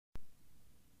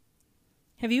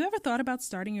Have you ever thought about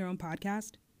starting your own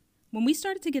podcast? When we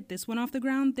started to get this one off the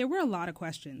ground, there were a lot of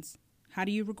questions. How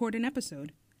do you record an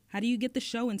episode? How do you get the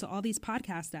show into all these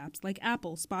podcast apps like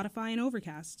Apple, Spotify, and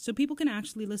Overcast so people can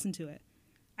actually listen to it?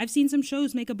 I've seen some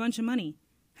shows make a bunch of money.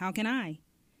 How can I?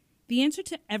 The answer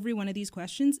to every one of these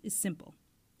questions is simple.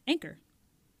 Anchor.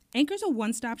 Anchor's a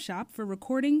one-stop shop for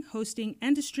recording, hosting,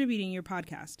 and distributing your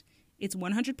podcast. It's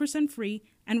 100% free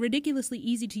and ridiculously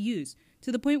easy to use,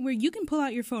 to the point where you can pull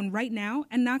out your phone right now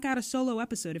and knock out a solo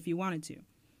episode if you wanted to.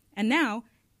 And now,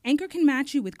 Anchor can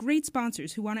match you with great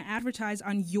sponsors who want to advertise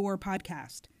on your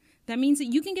podcast. That means that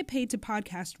you can get paid to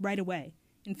podcast right away.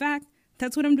 In fact,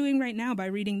 that's what I'm doing right now by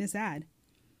reading this ad.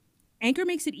 Anchor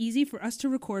makes it easy for us to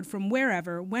record from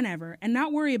wherever, whenever, and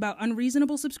not worry about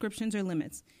unreasonable subscriptions or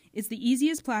limits. It's the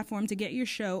easiest platform to get your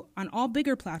show on all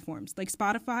bigger platforms like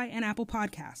Spotify and Apple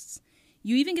Podcasts.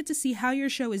 You even get to see how your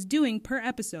show is doing per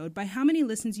episode by how many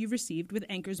listens you've received with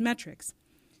Anchor's metrics.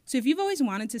 So if you've always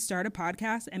wanted to start a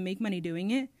podcast and make money doing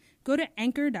it, go to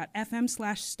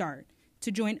anchor.fm/start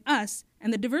to join us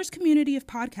and the diverse community of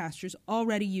podcasters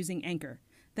already using Anchor.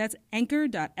 That's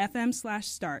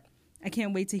anchor.fm/start. I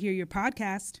can't wait to hear your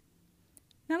podcast.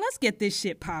 Now let's get this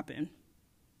shit popping.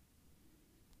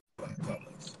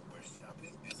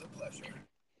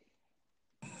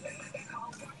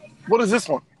 What is this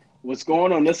one? What's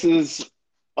going on? This is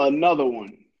another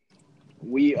one.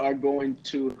 We are going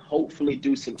to hopefully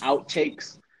do some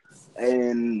outtakes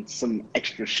and some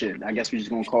extra shit. I guess we're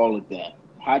just going to call it that.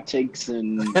 Hot takes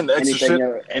and anything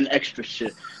else, and extra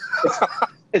shit.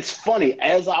 It's funny.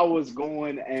 As I was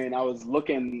going and I was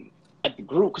looking at the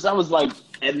group, because I was like,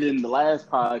 editing the last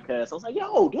podcast, I was like,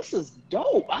 yo, this is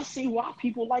dope. I see why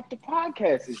people like the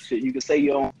podcast and shit. You can say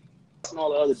you don't and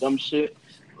all the other dumb shit.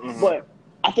 Mm-hmm. But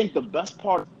I think the best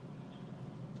part,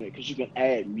 because you can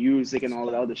add music and all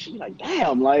that other shit, like,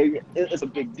 damn, like, it's a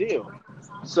big deal.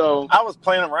 So I was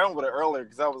playing around with it earlier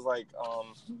because I was like,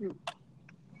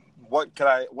 what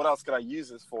else could I use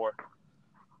this for?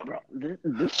 Bro,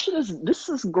 this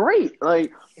is great.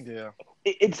 Like, yeah,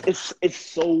 it's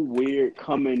so weird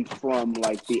coming from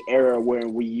like the era where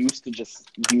we used to just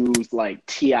use like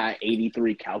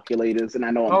TI-83 calculators, and I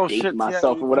know I'm dating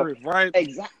myself or whatever. Right?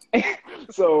 Exactly.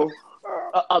 So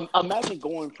imagine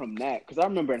going from that, because I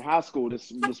remember in high school,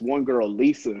 this one girl,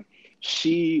 Lisa,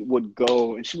 she would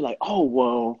go and she'd be like, oh,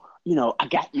 well, you know, I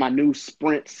got my new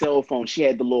Sprint cell phone. She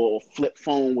had the little flip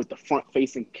phone with the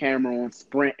front-facing camera on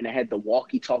Sprint, and it had the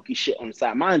walkie-talkie shit on the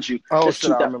side. Mind you, I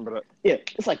remember that. Yeah,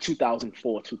 it's like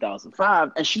 2004,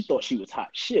 2005, and she thought she was hot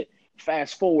shit.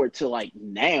 Fast forward to, like,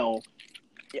 now,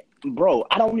 bro,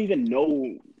 I don't even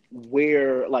know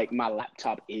where, like, my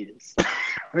laptop is.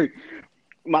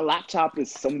 My laptop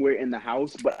is somewhere in the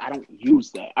house, but I don't use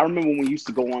that. I remember when we used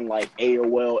to go on, like,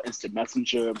 AOL, Instant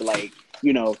Messenger, but, like,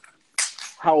 you know,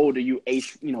 how old are you?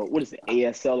 What is it?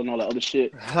 ASL and all that other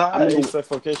shit.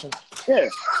 ASF location. Yeah,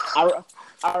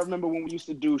 I remember when we used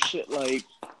to do shit like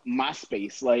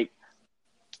MySpace. Like,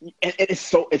 and it's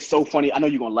so funny. I know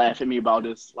you're gonna laugh at me about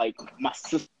this. Like, my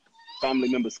sister, family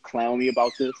members clown me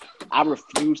about this. I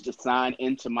refuse to sign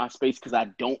into MySpace because I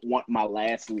don't want my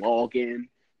last login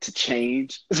to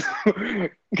change.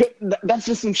 That's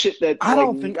just some shit that I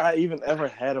don't think I even ever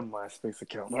had a MySpace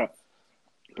account.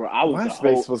 Bro, I was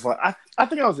MySpace was like I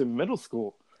think I was in middle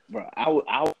school. Bro, I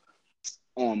was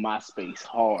on MySpace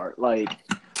hard. Like,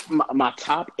 my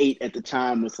top 8 at the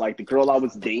time was like the girl I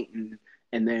was dating,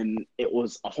 and then it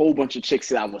was a whole bunch of chicks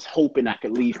that I was hoping I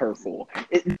could leave her for.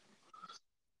 It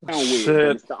sounds weird,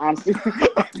 but it's the honest.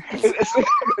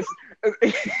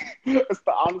 It's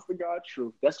the honest to God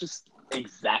truth. That's just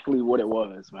exactly what it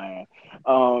was, man.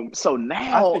 So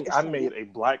now I think I made a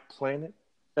Black Planet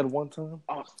at one time.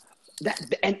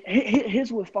 And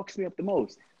here's what fucks me up the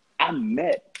most. I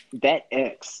met that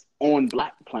ex on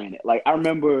Black Planet. Like, I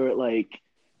remember, like,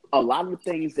 a lot of the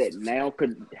things that now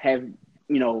could have,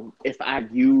 you know, if I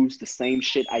used the same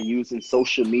shit I used in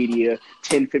social media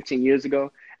 10, 15 years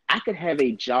ago, I could have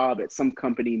a job at some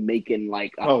company making,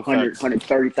 like,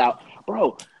 130,000.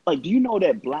 Bro, like, do you know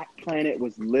that Black Planet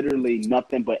was literally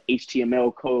nothing but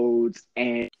HTML codes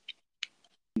and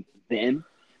then?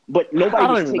 But nobody I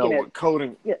don't was even taking know that. what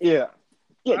coding. Yeah.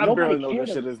 I barely know what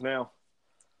shit is now.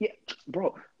 Yeah,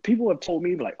 bro. People have told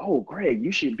me, like, "Oh, Greg,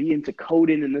 you should be into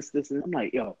coding and this." And I'm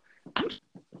like, yo, I'm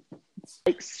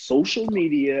like social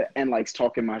media and like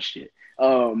talking my shit.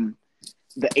 The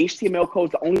HTML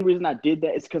codes. The only reason I did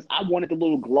that is because I wanted the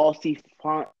little glossy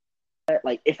font.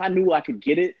 Like, if I knew I could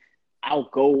get it, I'll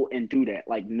go and do that.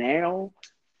 Like, now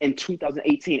in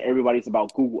 2018, everybody's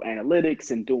about Google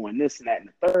Analytics and doing this and that and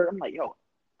the third. I'm like, yo,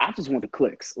 I just want the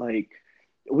clicks. Like,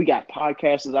 we got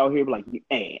podcasters out here like,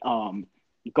 hey,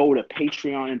 go to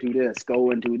Patreon and do this,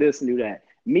 go and do this and do that.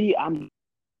 Me, I'm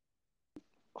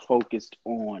focused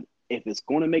on if it's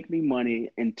going to make me money,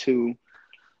 and two,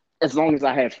 as long as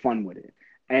I have fun with it.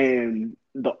 And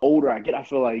the older I get, I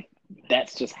feel like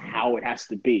that's just how it has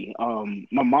to be.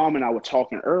 My mom and I were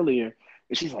talking earlier,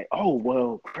 and she's like, "Oh,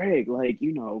 well, Craig, like,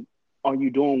 are you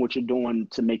doing what you're doing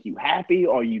to make you happy,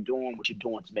 or are you doing what you're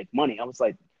doing to make money?" I was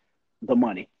like, "The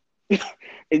money."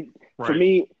 For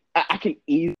me, I can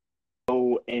easily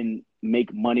go and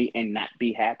make money and not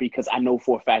be happy, because I know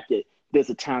for a fact that there's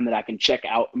a time that I can check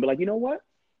out and be like, you know what?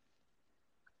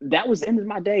 That was the end of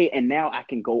my day, and now I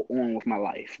can go on with my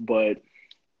life. But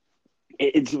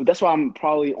that's why I'm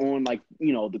probably on, like,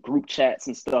 the group chats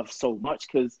and stuff so much,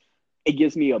 because it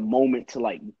gives me a moment to,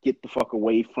 like, get the fuck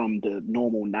away from the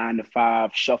normal 9 to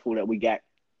 5 shuffle that we got,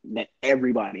 that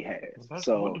everybody has. That's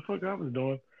so what the fuck I was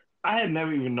doing. I had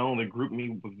never even known the group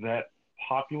me was that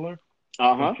popular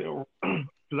uh-huh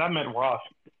because I met Ross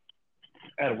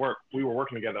at work. We were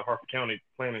working together at Harford County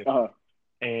planning,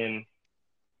 and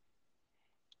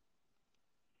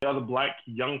the other black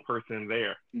young person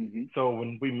there. mm-hmm. So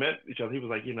when we met each other, he was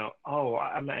like, oh,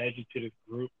 I'm gonna add you to this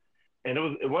group, and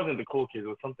it wasn't the cool kids, it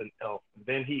was something else.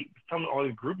 Then he told me all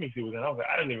these groupings he was in. I was like,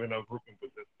 I didn't even know grouping was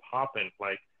this popping.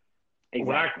 Like,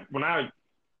 exactly. when I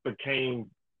became,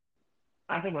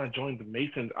 I think when I joined the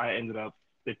Masons,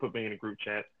 they put me in a group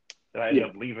chat that I ended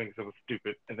up leaving because it was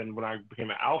stupid. And then when I became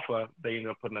an Alpha, they ended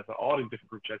up putting us in all these different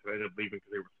group chats that I ended up leaving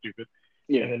because they were stupid.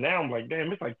 Yeah. And then now I'm like, damn,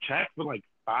 it's like chats with like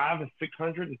 500 and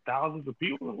 600 and thousands of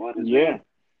people. What is this?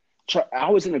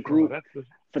 I was in a group.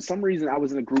 For some reason, I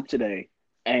was in a group today,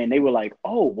 and they were like,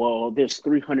 oh, well, there's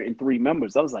 303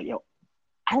 members. I was like, yo,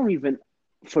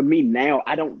 for me now,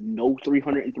 I don't know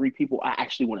 303 people I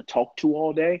actually want to talk to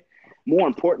all day. More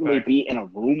importantly, be in a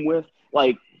room with.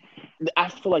 Like, I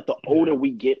feel like the older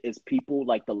we get as people,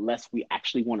 like, the less we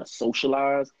actually want to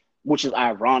socialize, which is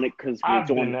ironic because I've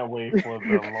been that way for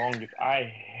the longest. I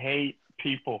hate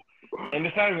people. And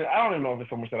it's not even, I don't even know if it's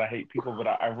so much that I hate people, but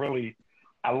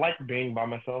I like being by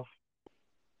myself.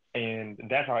 And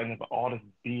that's how I ended up with all this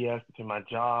BS between my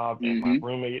job and my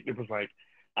roommate. It was like,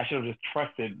 I should have just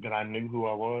trusted that I knew who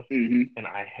I was. And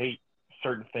I hate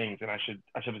certain things, and I should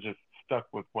have just stuck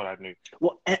with what I knew.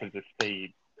 Well, and just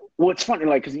stayed. Well, it's funny,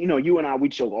 like, because, you and I, we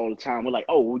joke all the time. We're like,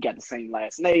 oh, we got the same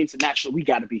last name, so naturally we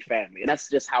got to be family. And that's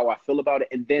just how I feel about it.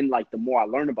 And then, like, the more I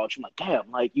learn about you, I'm like,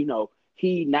 damn, like,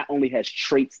 he not only has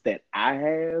traits that I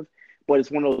have, but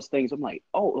it's one of those things I'm like,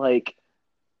 oh, like,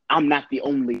 I'm not the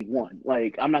only one.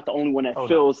 Like, I'm not the only one that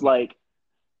feels like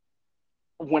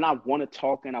when I want to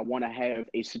talk and I want to have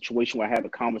a situation where I have a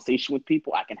conversation with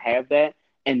people, I can have that.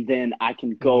 And then I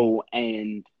can go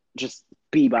and just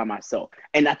be by myself.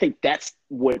 And I think that's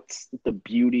what's the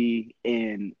beauty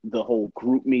in the whole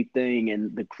group me thing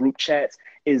and the group chats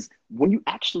is when you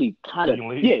actually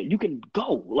you can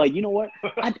go. Like, you know what?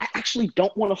 I actually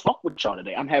don't want to fuck with y'all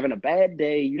today. I'm having a bad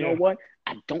day. You know what?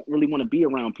 I don't really want to be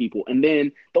around people. And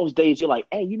then those days you're like,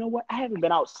 hey, you know what? I haven't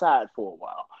been outside for a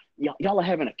while. Y'all are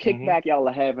having a kickback. Y'all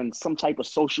are having some type of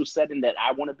social setting that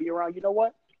I want to be around. You know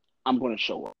what? I'm going to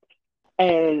show up.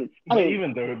 And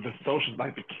even the social,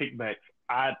 like the kickbacks,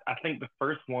 I think the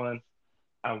first one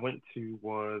I went to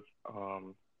was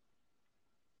the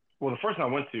first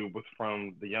one I went to was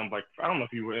from the Young Black. I don't know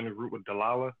if you were in a group with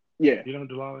Delilah. Yeah. You know who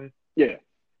Delilah is? Yeah.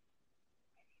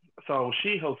 So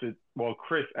she hosted. Well,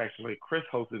 Chris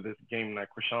hosted this game night.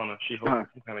 Krishana, she hosted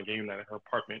some kind of game night at her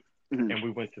apartment, and we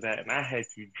went to that. And I had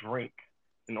to drink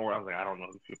in order. I was like, I don't know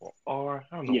who these people are.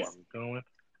 I don't know where I'm going.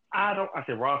 I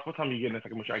said, Ross, what time are you getting there? So I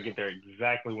can make sure I get there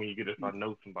exactly when you get there so I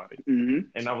know somebody. And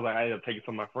I was like, I ended up taking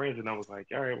some of my friends, and I was like,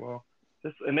 all right, well,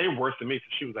 and they were worse than me. So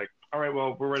she was like, all right,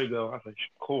 well, we're ready to go. I was like,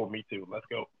 cool, me too. Let's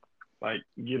go. Like,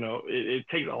 it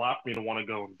takes a lot for me to want to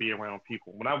go and be around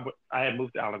people. When I had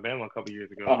moved to Alabama a couple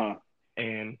years ago,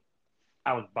 and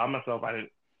I was by myself. I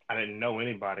didn't know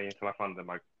anybody until I found that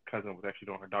my cousin was actually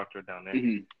doing her doctorate down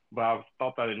there. But I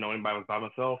thought that I didn't know anybody. I was by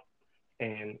myself.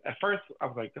 And at first, I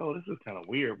was like, oh, this is kind of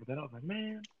weird. But then I was like,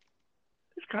 man,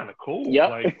 it's kind of cool.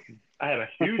 Like, I had a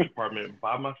huge apartment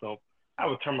by myself. I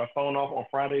would turn my phone off on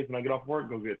Fridays when I get off work,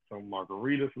 go get some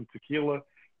margaritas, some tequila.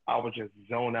 I would just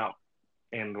zone out.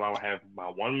 And I would have my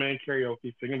one-man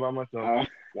karaoke, singing by myself,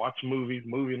 watch movies,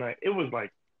 movie night. It was,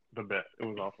 like, the best. It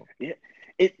was awesome. Yeah,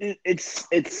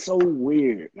 it's so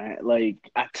weird, man. Like,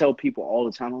 I tell people all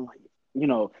the time, I'm like,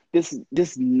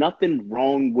 there's nothing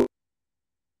wrong with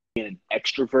being an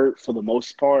extrovert for the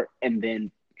most part, and then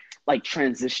like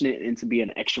transition it into being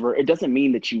an extrovert. It doesn't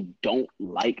mean that you don't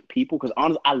like people, because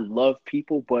honestly, I love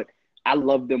people, but I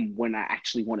love them when I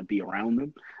actually want to be around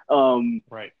them.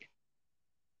 Right.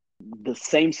 the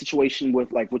same situation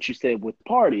with like what you said with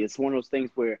party. It's one of those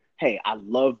things where, hey, I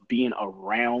love being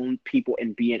around people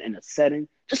and being in a setting.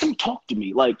 Just don't talk to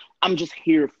me. Like, I'm just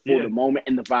here for the moment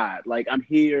and the vibe. Like, I'm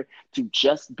here to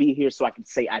just be here so I can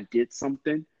say I did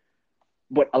something.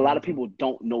 But a lot of people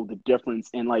don't know the difference.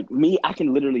 And like me, I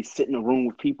can literally sit in a room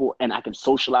with people and I can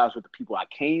socialize with the people I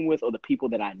came with or the people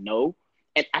that I know.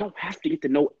 And I don't have to get to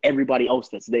know everybody else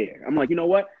that's there. I'm like, you know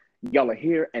what? Y'all are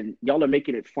here and y'all are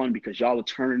making it fun because y'all are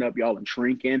turning up, y'all are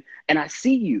drinking. And I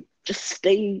see you. Just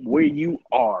stay where you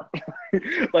are.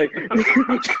 Like,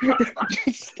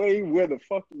 just stay where the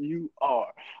fuck you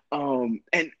are.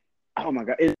 And oh my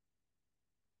God.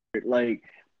 Like,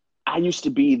 I used to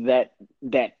be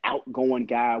that outgoing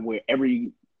guy where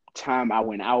every time I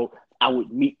went out, I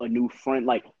would meet a new friend.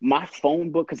 Like my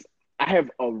phone book, because I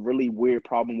have a really weird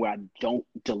problem where I don't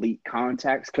delete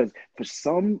contacts because for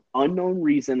some unknown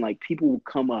reason, like people will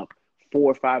come up 4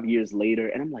 or 5 years later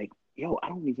and I'm like, yo, I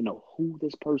don't even know who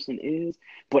this person is.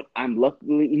 But I'm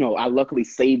luckily, I luckily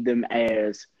saved them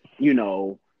as,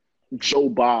 Joe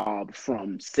Bob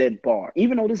from said bar,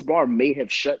 even though this bar may have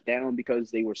shut down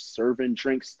because they were serving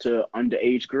drinks to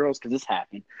underage girls, because this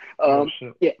happened.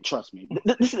 Yeah, trust me.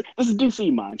 This is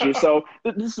DC, mind you. So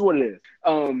this is what it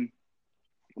is.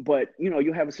 But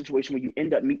you have a situation where you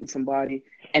end up meeting somebody,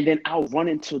 and then I'll run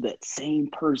into that same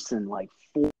person like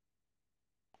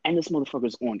and this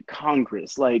motherfucker's on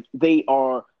Congress. Like they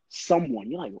are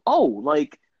someone. You're like, oh,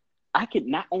 like I could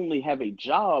not only have a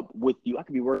job with you, I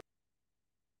could be working.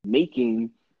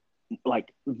 Making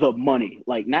like the money,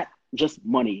 like not just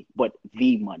money, but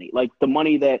the money, like the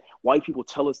money that white people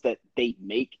tell us that they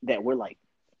make, that we're like,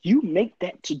 you make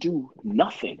that to do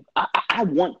nothing. I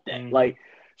want that. Like,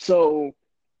 so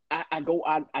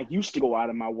I used to go out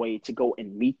of my way to go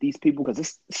and meet these people because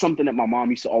it's something that my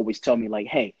mom used to always tell me, like,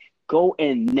 hey, go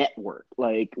and network.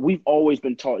 Like we've always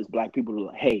been taught as Black people to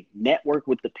like, hey, network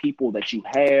with the people that you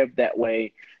have. That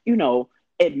way,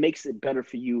 it makes it better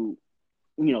for you,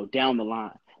 down the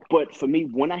line. But for me,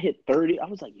 when I hit 30, I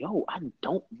was like, yo, I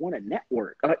don't want to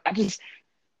network.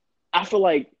 I feel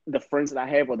like the friends that I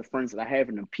have are the friends that I have,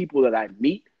 and the people that I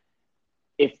meet,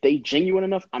 if they genuine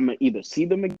enough, I'm going to either see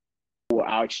them again or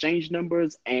I'll exchange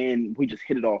numbers and we just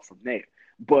hit it off from there.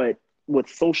 But with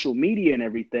social media and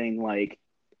everything, like,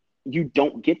 you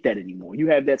don't get that anymore. You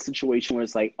have that situation where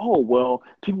it's like, oh, well,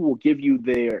 people will give you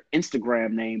their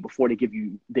Instagram name before they give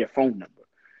you their phone number.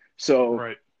 So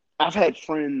right. I've had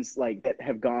friends like that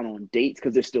have gone on dates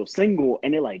because they're still single,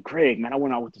 and they're like, Greg, man, I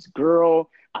went out with this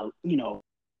girl,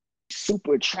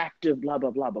 super attractive, blah, blah,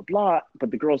 blah, blah, blah.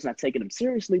 But the girl's not taking them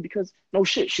seriously because no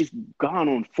shit, she's gone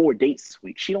on 4 dates this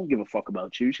week. She don't give a fuck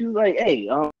about you. She's like, hey,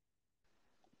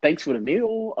 thanks for the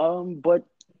meal. But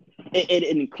it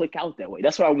didn't click out that way.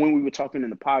 That's why when we were talking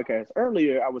in the podcast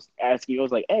earlier, I was asking you, I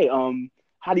was like, hey,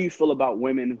 how do you feel about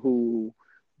women who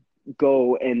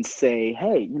go and say,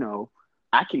 hey,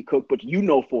 I can cook, but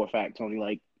for a fact, Tony,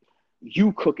 like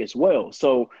you cook as well.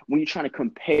 So when you're trying to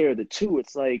compare the two,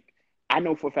 it's like, I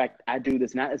know for a fact I do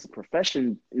this not as a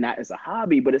profession, not as a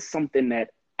hobby, but it's something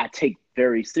that I take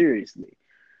very seriously.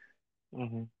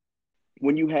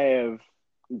 When you have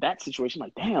that situation,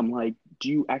 like, damn, like, do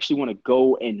you actually want to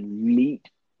go and meet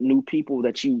new people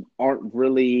that you aren't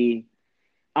really,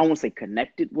 I don't want to say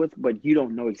connected with, but you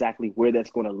don't know exactly where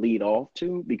that's going to lead off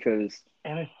to? Because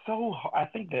and it's so, I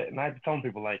think that, and I tell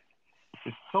people, like,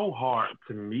 it's so hard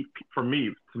to meet, for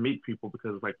me, to meet people,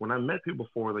 because, like, when I met people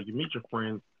before, like, you meet your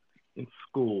friends in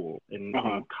school, in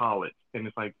college, and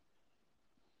it's like,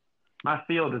 my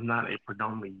field is not a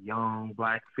predominantly young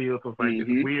Black field, so it's like,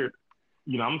 it's weird.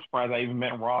 I'm surprised I even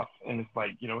met Ross, and it's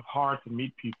like, it's hard to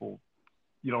meet people.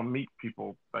 You don't meet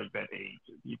people like that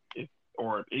age,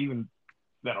 or even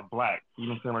that are Black. You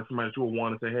know what I'm saying? Like somebody that you would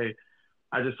want to say, hey,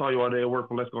 I just saw you all day at work,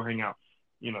 but let's go hang out.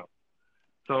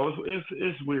 So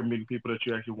it's weird meeting people that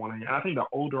you actually want to hang out. I think the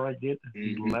older I get,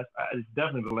 the less. It's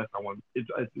definitely the less I want. It's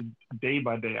day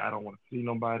by day. I don't want to see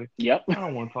nobody. Yep. I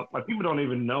don't want to talk. Like people don't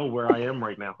even know where I am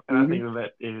right now, and I think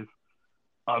that is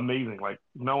amazing. Like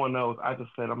no one knows. I just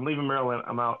said I'm leaving Maryland.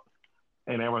 I'm out,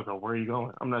 and everyone's like, "Where are you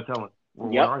going?" I'm not telling. Well,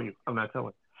 where are you? I'm not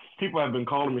telling. People have been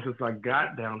calling me since I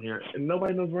got down here, and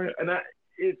nobody knows where. And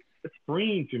it's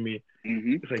freeing to me.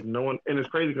 It's like no one, and it's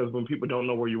crazy because when people don't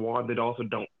know where you are, they also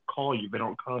don't call you. They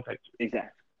don't contact you. Exactly.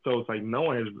 So it's like no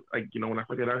one is like when I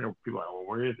first got out here, people were like, "Well,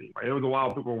 where is he?" Like, it was a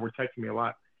while people were texting me a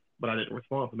lot, but I didn't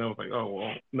respond. And I was like, "Oh,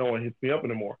 well, no one hits me up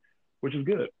anymore," which is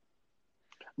good.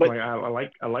 But like, I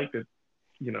like that,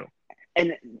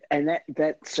 and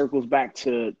that circles back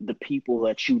to the people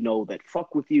that you know that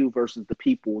fuck with you versus the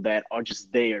people that are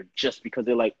just there just because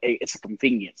they're like, hey, it's a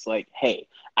convenience. Like, hey,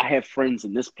 I have friends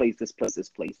in this place, this place, this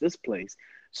place, this place.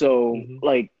 So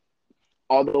like,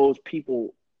 are those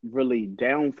people really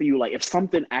down for you? Like, if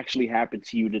something actually happened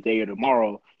to you today or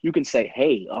tomorrow, you can say,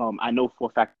 hey, I know for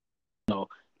a fact, you know,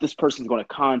 this person's going to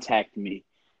contact me.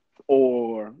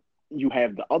 Or you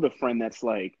have the other friend that's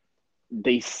like,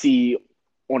 they see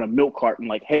on a milk carton,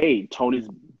 like, hey, Tony's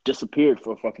disappeared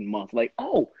for a fucking month. Like,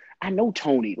 oh, I know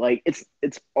Tony. Like, it's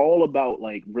all about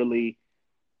like really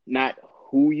not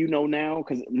who you know now.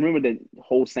 Because remember the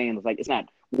whole saying was like, it's not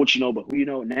what you know, but who you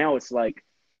know. Now it's like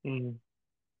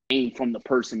from the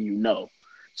person you know.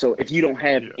 So if you don't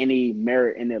have any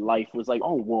merit in their life, it was like,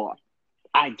 oh well,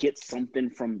 I get something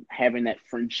from having that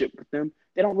friendship with them.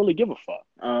 They don't really give a fuck.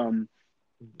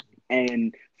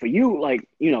 And for you, like,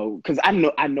 you know, because I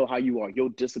know how you are. You'll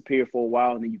disappear for a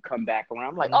while and then you come back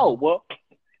around. I'm like, oh well,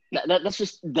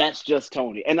 that's just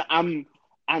Tony. And I'm.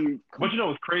 But you know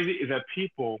what's crazy is that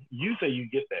people, you say you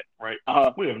get that, right?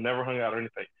 We have never hung out or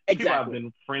anything. Exactly. People I've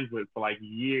been friends with for like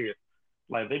years,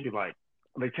 like they'd be like,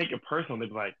 they take it personal. They'd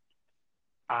be like,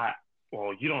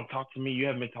 well, you don't talk to me. You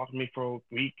haven't been talking to me for a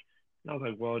week. And I was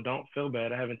like, well, don't feel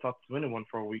bad. I haven't talked to anyone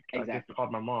for a week. Exactly. I just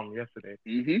called my mom yesterday.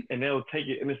 And they'll take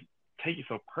it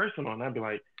so personal. And I'd be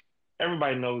like,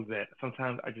 everybody knows that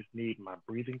sometimes I just need my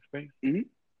breathing space.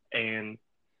 And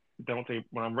don't say,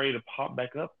 when I'm ready to pop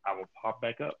back up, I will pop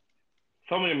back up.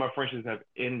 So many of my friendships have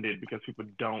ended because people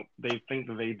they think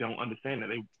that they don't understand it.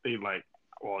 They like,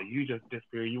 well, you just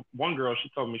disappear. One girl, she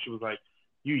told me, she was like,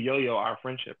 you yo-yo our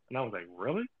friendship. And I was like,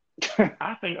 really?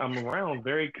 I think I'm around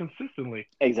very consistently.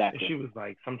 Exactly. And she was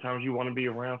like, sometimes you want to be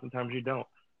around, sometimes you don't.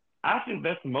 I think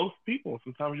that's most people.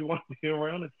 Sometimes you want to be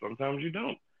around and sometimes you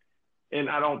don't. And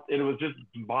it was just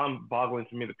boggling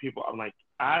to me that people,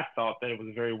 I thought that it was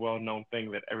a very well-known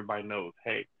thing that everybody knows.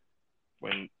 Hey,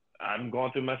 when I'm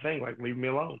going through my thing, like, leave me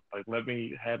alone. Like, let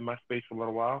me have my space for a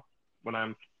little while. When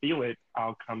I feel it,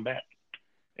 I'll come back.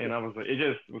 And I was like, it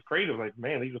just was crazy. I was like,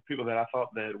 man, these are people that I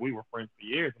thought that we were friends for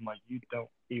years. I'm like, you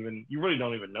really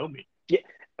don't even know me. Yeah,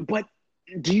 but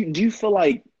do you feel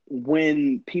like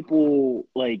when people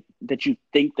like that you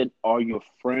think that are your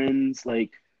friends,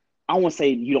 like, I won't say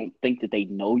you don't think that they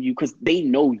know you because they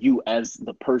know you as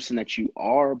the person that you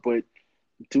are, but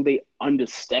do they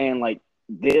understand like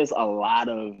there's a lot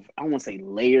of, I don't want to say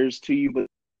layers to you, but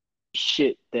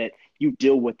shit that you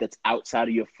deal with that's outside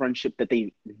of your friendship that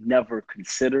they never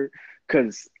consider?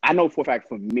 Because I know for a fact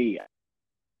for me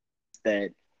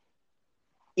that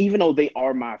even though they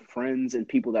are my friends and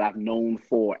people that I've known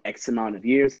for X amount of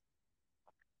years,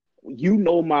 you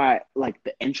know, my like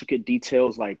the intricate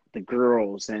details, like the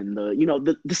girls and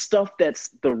the stuff that's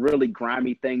the really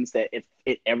grimy things that if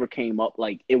it ever came up,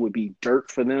 like it would be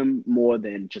dirt for them more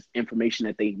than just information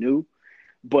that they knew.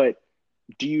 But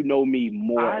do you know me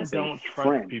more as a friend? I don't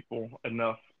trust people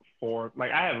enough for,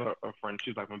 like, I have a friend,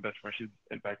 she's like my best friend, she's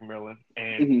back in Maryland,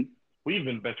 and we've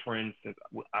been best friends since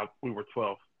we were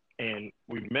 12. And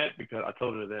we met because I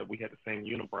told her that we had the same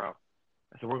unibrow.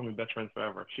 I said, we're going to be best friends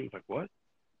forever. She was like, what?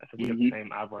 I said, we have the same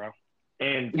eyebrow.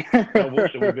 And no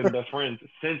bullshit, we've been best friends.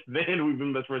 Since then, we've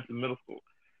been best friends in middle school.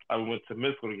 We went to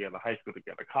middle school together, high school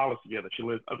together, college together. She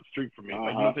lives up the street from me. Like, you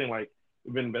know what I'm saying? Like,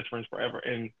 we've been best friends forever.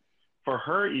 And for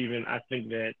her even, I think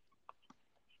that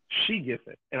she gets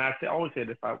it. And I always said,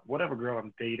 whatever girl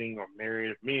I'm dating or married,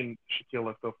 if me and Shaquille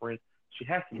are still friends, she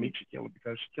has to meet Shaquille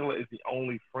because Shaquille is the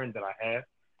only friend that I have.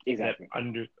 Exactly.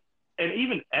 And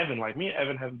even Evan, like, me and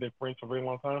Evan haven't been friends for a very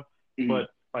long time,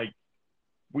 but like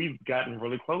we've gotten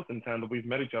really close in time that we've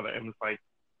met each other, and it's like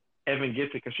Evan gets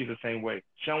it because she's the same way.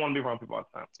 She don't want to be around people all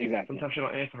the time. Exactly. Sometimes she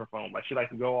don't answer her phone. Like, she likes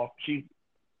to go off. She's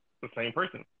the same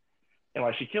person, and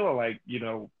like Shaquilla, like, you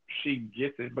know, she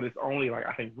gets it, but it's only like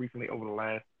I think recently over the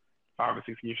last 5 or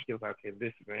 6 years, Shaquilla's like, okay,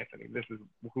 this is Anthony. This is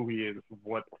who he is. This is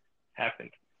what happened.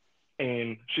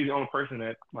 And she's the only person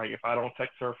that, like, if I don't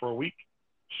text her for a week,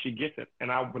 she gets it.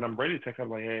 And when I'm ready to text her, I'm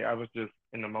like, hey, I was just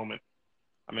in the moment.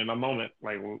 I'm in my moment.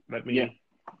 Like, well, let me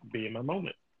be in my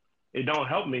moment. It don't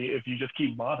help me if you just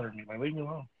keep bothering me. Like, leave me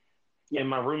alone. And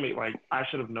my roommate, like, I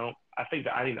should have known. I think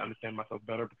that I need to understand myself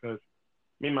better because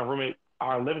me and my roommate,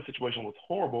 our living situation was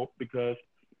horrible because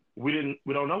we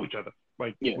don't know each other.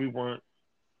 Like, we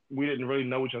didn't really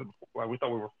know each other before. Like, we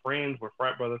thought we were friends, we're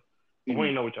frat brothers, but we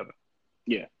didn't know each other.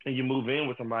 Yeah. And you move in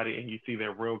with somebody and you see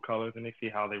their real colors and they see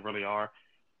how they really are.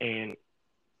 And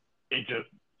it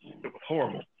was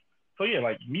horrible. So yeah,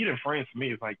 like, meeting friends for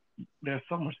me is like, there's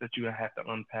so much that you have to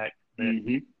unpack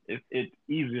that it's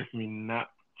easier for me not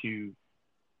to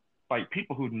like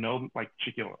people who know like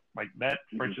Shaquille, like that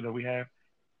friendship that we have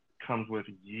comes with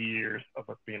years of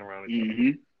us being around each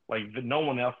other. Like no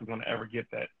one else is gonna ever get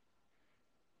that.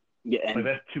 Yeah, and like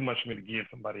that's too much for me to give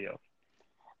somebody else.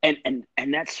 And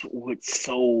that's what's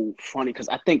so funny, because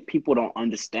I think people don't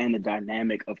understand the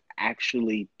dynamic of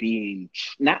actually being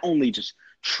not only just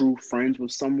true friends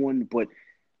with someone, but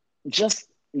just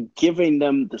giving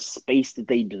them the space that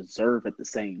they deserve at the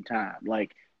same time.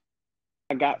 Like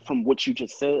I got from what you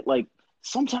just said, like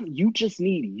sometimes you just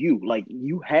need you. Like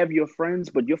you have your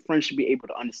friends, but your friends should be able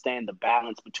to understand the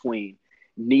balance between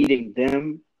needing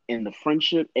them in the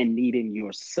friendship and needing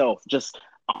yourself. Just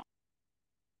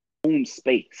own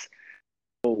space.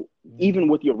 So even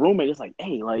with your roommate, it's like,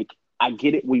 hey, like I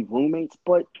get it, we roommates,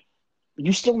 but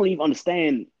you still don't even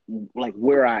understand like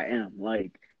where I am.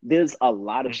 Like there's a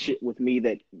lot of shit with me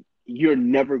that you're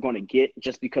never gonna get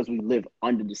just because we live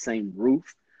under the same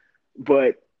roof.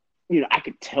 But I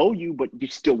could tell you, but you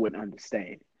still wouldn't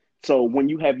understand. So when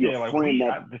you have your like friend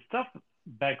the stuff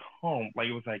back home, like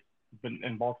it was like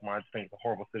in Baltimore, I just think it's a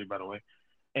horrible city, by the way.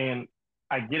 And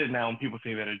I get it now when people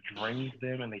say that it drains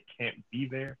them and they can't be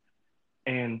there.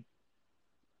 And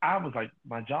I was like,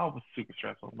 my job was super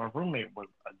stressful. My roommate was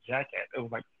a jackass. It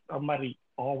was like somebody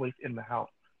always in the house.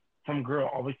 Some girl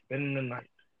always spending the night.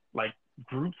 Like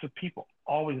groups of people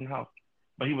always in the house.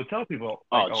 But he would tell people,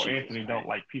 like, oh, Jesus, Anthony don't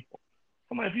like people.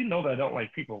 I'm like, if you know that I don't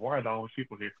like people, why are there always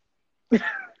people here?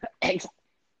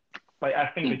 Like, I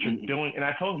think that you're doing, and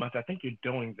I told him, I said, I think you're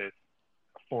doing this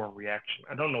for a reaction.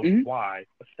 I don't know why,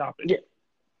 but stop it. Yeah.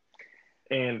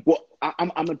 And well,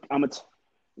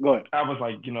 go ahead. I was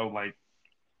like, like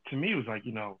to me, it was like,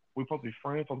 we're supposed to be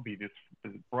friends, supposed to be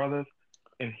this brothers,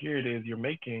 and here it is, you're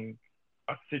making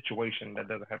a situation that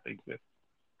doesn't have to exist.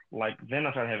 Like then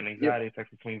I started having anxiety attacks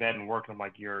between that and work. I'm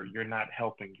like, you're not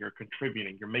helping, you're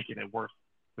contributing, you're making it worse.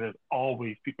 There's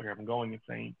always people here. I'm going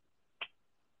insane.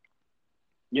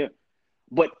 Yeah.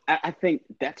 But I think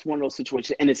that's one of those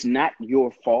situations, and it's not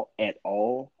your fault at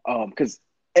all. Because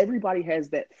everybody has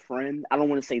that friend. I don't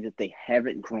want to say that they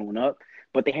haven't grown up,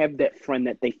 but they have that friend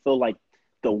that they feel like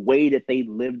the way that they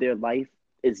live their life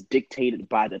is dictated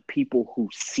by the people who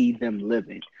see them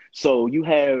living. So you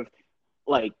have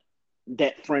like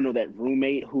that friend or that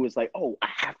roommate who is like, oh, I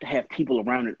have to have people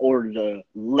around in order to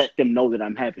let them know that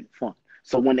I'm having fun.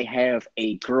 So when they have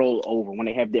a girl over, when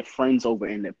they have their friends over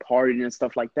and they're partying and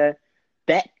stuff like that,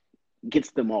 that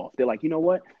gets them off. They're like, you know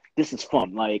what? This is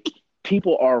fun. Like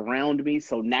people are around me,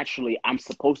 so naturally I'm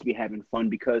supposed to be having fun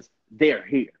because they're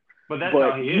here. But that's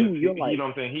how he is. You know what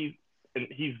I'm saying?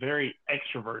 He's very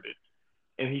extroverted.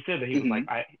 And he said that he was like,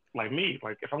 like me,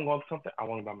 like if I'm going to something, I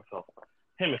want to be by myself.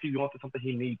 Him, if he's going to something,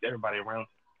 he needs everybody around him.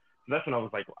 So that's when I was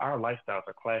like, our lifestyles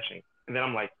are clashing. And then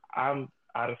I'm like, I'm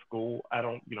out of school. I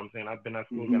don't, you know what I'm saying? I've been out of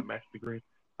school, got a master's degree.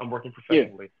 I'm working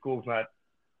professionally. School's not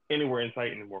anywhere in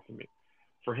sight anymore for me.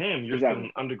 For him, you're still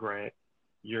an undergrad.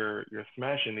 You're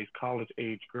smashing these college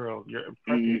age girls. You're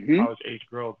impressing these college age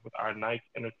girls with our nice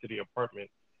inner city apartment,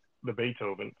 the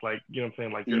Beethoven. It's like, you know what I'm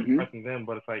saying? Like you're impressing them,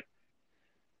 but it's like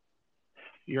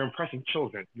you're impressing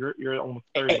children. You're almost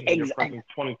 30 and you're impressing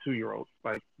 22-year-olds.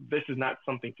 Like this is not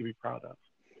something to be proud of.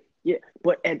 Yeah,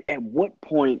 but at what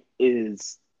point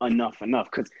is enough?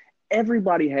 Because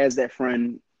everybody has that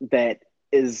friend that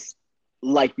is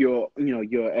like your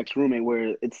ex roommate,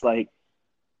 where it's like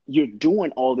you're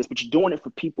doing all this, but you're doing it for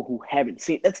people who haven't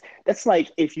seen. That's like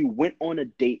if you went on a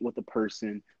date with a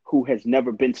person who has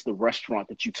never been to the restaurant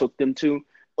that you took them to.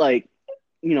 Like,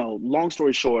 long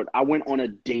story short, I went on a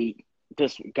date.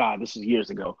 This was years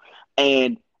ago,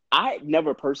 and I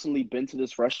never personally been to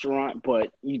this restaurant,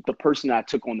 but the person I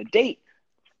took on the date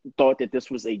thought that this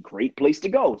was a great place to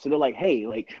go. So they're like, hey,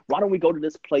 like, why don't we go to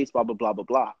this place, blah, blah, blah, blah,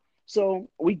 blah. So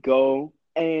we go,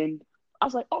 and I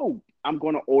was like, oh, I'm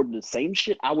going to order the same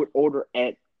shit I would order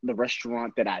at the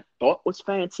restaurant that I thought was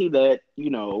fancy, that,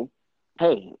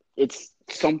 hey, it's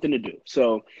something to do.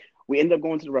 So we ended up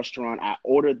going to the restaurant. I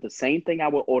ordered the same thing I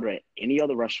would order at any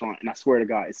other restaurant, and I swear to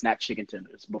God, it's not chicken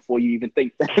tenders before you even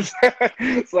think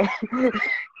that. So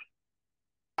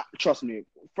trust me,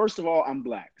 first of all, I'm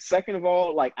Black. Second of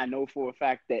all, like I know for a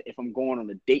fact that if I'm going on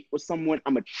a date with someone,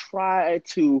 I'm going to try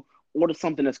to order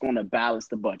something that's going to balance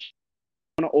the budget.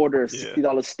 I'm going to order a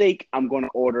 $60 steak. I'm going to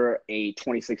order a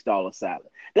 $26 salad.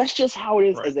 That's just how it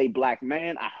is as a Black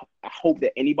man. I hope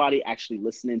that anybody actually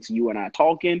listening to you and I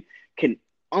talking can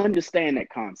understand that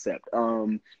concept.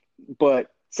 But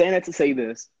saying that to say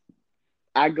this,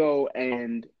 I go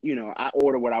and, I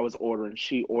order what I was ordering.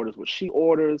 She orders what she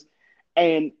orders.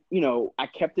 And, I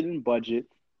kept it in budget.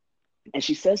 And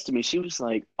she says to me, she was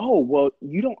like, oh, well,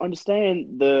 you don't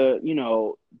understand the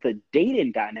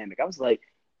dating dynamic. I was like,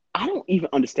 I I don't even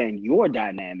understand your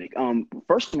dynamic.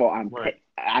 First of all, Right.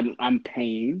 I'm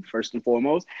paying first and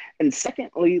foremost, and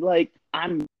secondly, like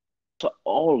I'm to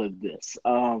all of this.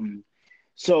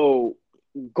 So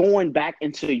going back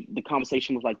into the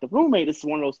conversation with like the roommate, it's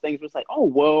one of those things where it's like, oh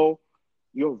well,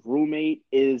 your roommate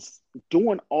is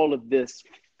doing all of this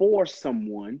for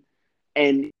someone,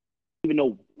 and even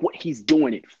know what he's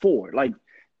doing it for. Like,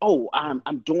 oh,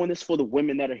 I'm doing this for the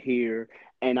women that are here,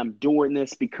 and I'm doing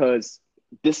this because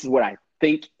this is what I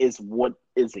think is what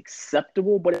is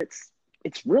acceptable, but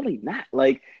it's really not.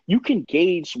 Like, you can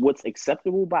gauge what's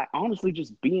acceptable by honestly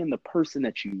just being the person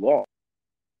that you are.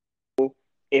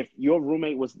 If your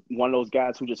roommate was one of those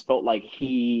guys who just felt like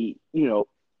he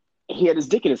had his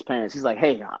dick in his pants, he's like,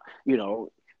 hey,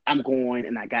 I'm going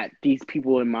and I got these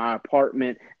people in my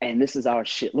apartment and this is our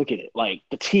shit. Look at it. Like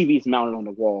the TV's mounted on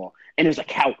the wall and there's a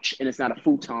couch and it's not a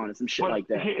futon and some shit like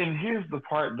that. And here's the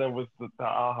part that was the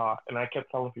aha, and I kept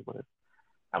telling people this.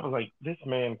 I was like, this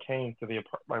man came to the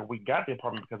apartment. Like, we got the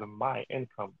apartment because of my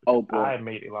income. Oh, boy. I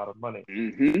made a lot of money.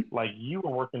 Mm-hmm. Like, you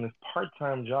were working this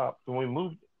part-time job. So when we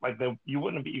moved, like, you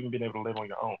wouldn't have even been able to live on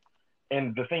your own.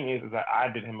 And the thing is that I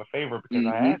did him a favor because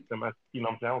I asked him, you know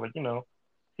what I'm saying? I was like,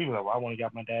 he was like, well, I want to get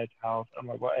out my dad's house. I'm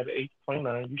like, well, at age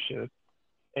 29, you should.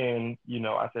 And,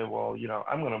 I said, well,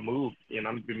 I'm going to move and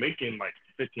I'm going to be making like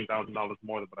 $15,000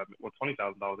 more than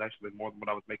 $20,000 actually more than what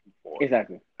I was making before.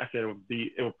 Exactly. I said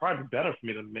it would probably be better for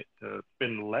me to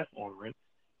spend less on rent.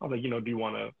 I was like, do you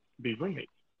want to be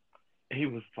roommates? And he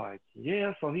was like,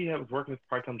 yeah. So he was working his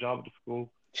part-time job at the school.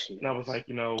 Jeez. And I was like,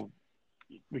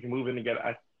 we can move in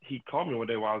together. He called me one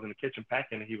day while I was in the kitchen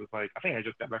packing, and he was like, I think I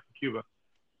just got back from Cuba.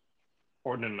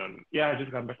 Or no. Yeah, I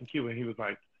just got back from Cuba. And he was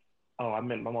like, oh,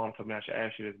 my mom told me I should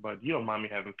ask you this, but you don't mind me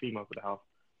having females at the house?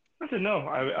 I said, no,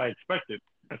 I expect it.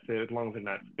 I said, as long as they're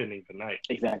not spending the night.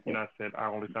 Exactly. And I said, I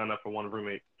only signed up for one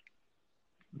roommate.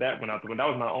 That went out the window.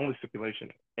 That was my only stipulation.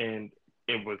 And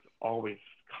it was always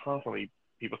constantly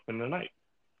people spending the night.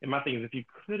 And my thing is, if you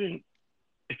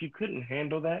couldn't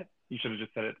handle that, you should have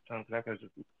just said it at the time, because I could have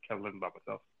just kept living by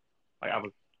myself. Like, I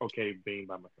was okay being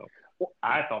by myself.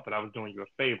 I thought that I was doing you a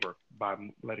favor by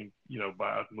by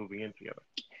us moving in together.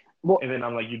 Well, and then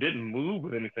I'm like, you didn't move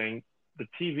with anything. The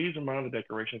TVs are mine, the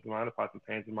decorations are mine, the pots and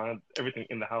pans are mine, everything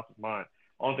in the house is mine.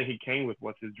 The only thing he came with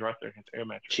was his dresser and his air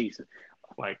mattress. Jesus.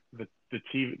 Like the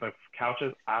TV, the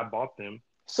couches, I bought them.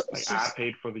 I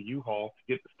paid for the U-Haul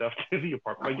to get the stuff to the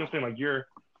apartment. Like, you're saying, like, you're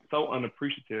so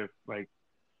unappreciative, like,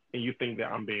 and you think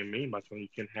that I'm being mean by saying you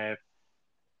can have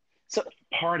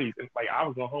parties. And like, I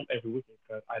was going home every weekend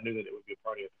because I knew that it would be a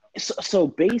party at the house. So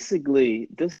basically,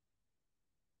 this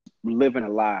living a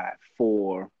lie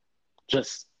for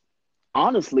just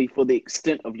honestly for the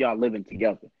extent of y'all living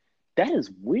together. That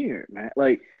is weird, man.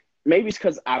 Like, maybe it's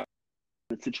because I'm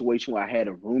in a situation where I had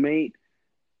a roommate,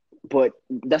 but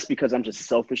that's because I'm just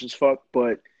selfish as fuck.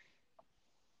 But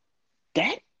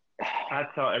that I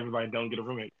tell everybody, don't get a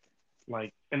roommate.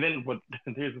 Like, and then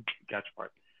here's the gotcha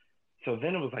part. So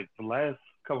then it was like the last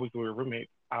couple weeks we were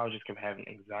roommates, I just kept having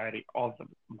anxiety.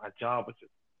 My job was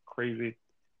just crazy.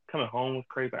 Coming home was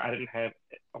crazy. I didn't have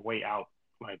a way out.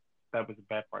 Like, that was the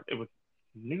bad part. It was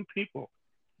new people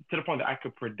to the point that I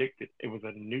could predict it. It was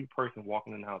a new person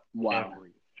walking in the house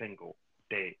every single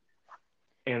day.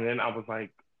 And then I was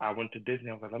like, I went to Disney.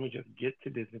 I was like, let me just get to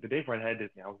Disney. The day before I had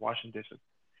Disney, I was washing dishes.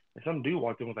 And some dude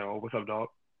walked in and was like, oh, what's up, dog?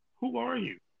 Who are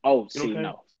you? Oh, see,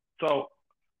 no. So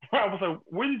I was like,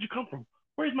 where did you come from?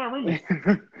 Where's my roommate?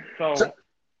 So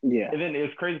yeah. And then it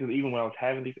was crazy because even when I was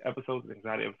having these episodes,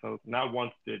 anxiety episodes, not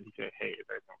once did he say, hey, is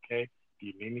everything okay? Do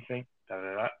you need anything?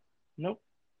 Nope.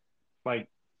 Like,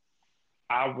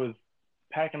 I was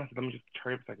packing. I said, let me just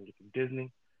hurry up so I can get to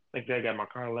Disney. Next day, I got my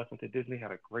car, left, went to Disney,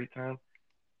 had a great time.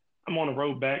 I'm on the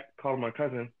road back, calling my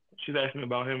cousin. She's asking me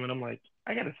about him, and I'm like,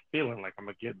 I got this feeling like I'm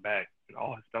going to get back, and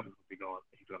all his stuff is going to be gone.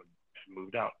 He's going to be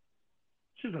moved out.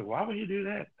 She's like, why would he do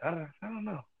that? I don't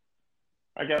know.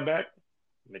 I got back,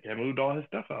 and they had moved all his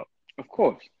stuff out. Of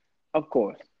course. I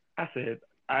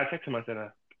texted him, I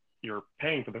said, you're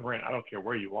paying for the rent. I don't care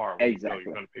where you are. Exactly.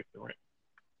 You're going to pay for the rent.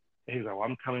 And he's like, well,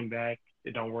 I'm coming back.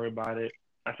 Don't worry about it.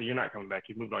 I said, you're not coming back.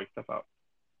 You moved all your stuff out.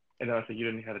 And then I said, you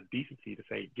didn't have the decency to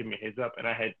say, give me a heads up. And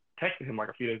I had texted him like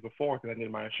a few days before because I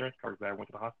needed my insurance card because I went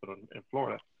to the hospital in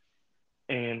Florida.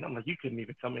 And I'm like, you couldn't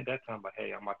even tell me at that time, but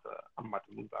hey, I'm about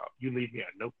to move out. You leave me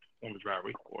a note on the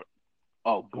driveway for it.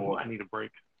 Oh, boy. I need a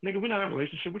break. Nigga, we're not in a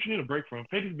relationship. What you need a break from?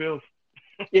 Pay these bills.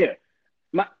 Yeah.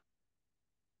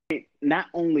 Not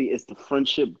only is the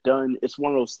friendship done, it's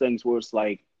one of those things where it's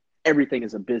like everything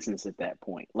is a business at that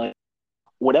point. Like,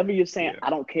 whatever you're saying, I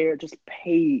don't care. Just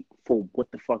pay for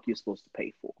what the fuck you're supposed to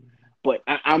pay for. But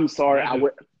I'm sorry.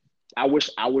 I wish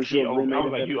I was your roommate. I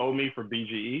was like, you owe me for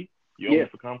BGE, you owe me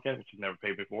for Comcast, which you never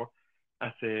paid before.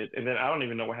 I said, and then I don't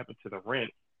even know what happened to the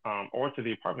rent, or to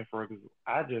the apartment for it, because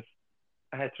I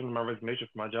had turned in my resignation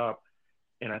for my job,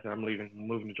 and I said I'm leaving, I'm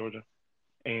moving to Georgia,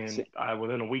 and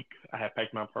within a week I had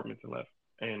packed my apartments and left,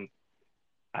 and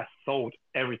I sold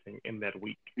everything in that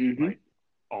week, like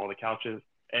all the couches,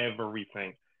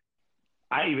 everything.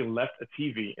 I even left a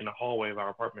TV in the hallway of our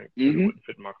apartment because it wouldn't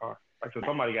fit in my car. Like, so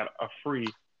somebody got a free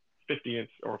 50-inch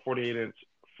or 48-inch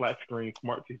flat screen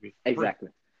smart TV. Exactly.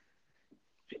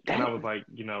 And I was like,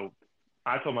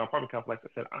 I told my apartment complex, I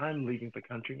said, I'm leaving the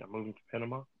country. I'm moving to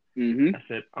Panama. I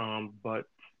said, but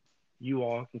you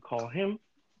all can call him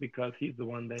because he's the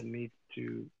one that needs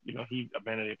to, he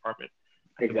abandoned the apartment.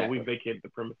 I said, but we vacated the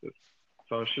premises.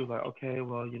 So she was like, okay,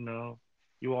 well,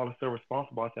 you all are still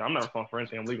responsible. I said, I'm not responsible for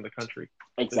anything. I'm leaving the country.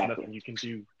 There's nothing you can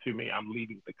do to me. I'm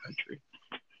leaving the country.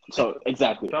 So,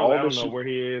 exactly. So I don't know where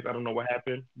he is. I don't know what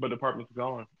happened, but the apartment's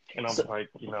gone. And I was like,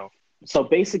 So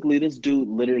basically, this dude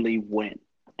literally went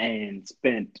and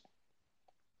spent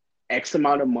X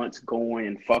amount of months going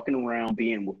and fucking around,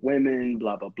 being with women,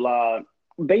 blah, blah, blah.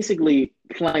 Basically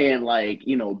playing like,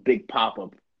 Big Papa.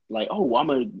 Like, oh, I'm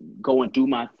going to go and do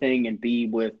my thing and be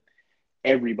with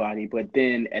everybody. But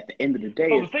then at the end of the day...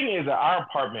 So the thing is that our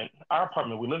apartment,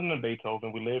 we lived in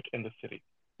Beethoven, we lived in the city.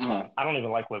 I don't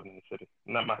even like living in the city.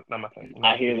 Not my thing.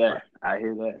 I hear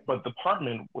that. But the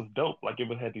apartment was dope. Like,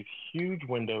 it had these huge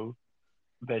windows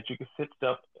that you could sit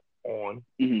stuff on.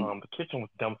 The kitchen was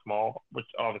dumb small, which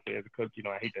obviously as a cook,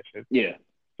 I hate that shit. Yeah.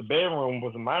 The bedroom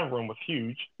my room was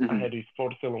huge. I had these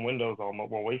floor-to-ceiling windows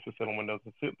waist-to-ceiling windows.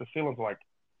 The ceilings were like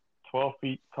 12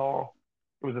 feet tall.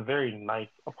 It was a very nice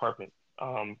apartment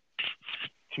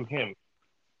to him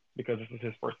because this was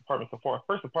his first apartment. So for our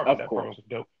first apartment, that apartment was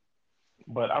dope.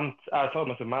 But I told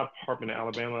him, I said, my apartment in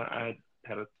Alabama, I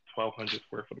had a 1,200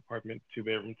 square foot apartment, 2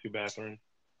 bedrooms, 2 bathrooms,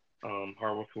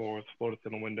 hardwood floors,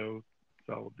 floor-to-ceiling windows.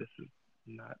 So this is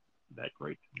not that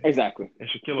great. Exactly. And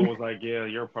Shaquilla was like, yeah,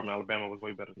 your apartment in Alabama was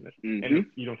way better than this. And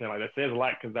you know what I'm saying? Like, that says a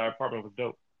lot because our apartment was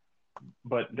dope.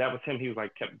 But that was him. He was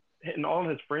like, and all of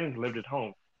his friends lived at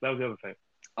home. That was the other thing.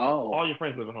 Oh. All your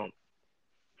friends live at home.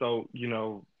 So,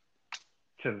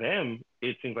 to them,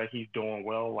 it seems like he's doing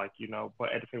well, like,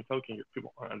 but at the same token,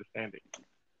 people aren't understanding.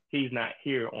 He's not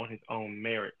here on his own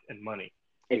merit and money.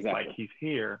 Exactly. Like, he's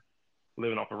here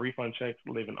living off of refund checks,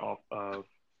 living off of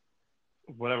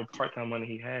whatever part-time money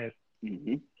he has.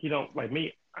 He don't, like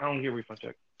me, I don't get refund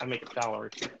checks. I make a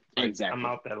salary. Exactly. I'm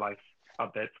out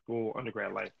that school,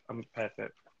 undergrad life. I'm past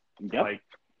that. Yep. Like,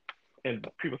 and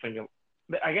people think,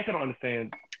 I guess I don't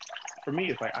understand. For me,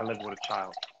 it's like I live with a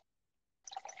child.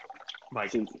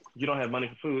 Like, you don't have money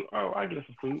for food. Oh, I get us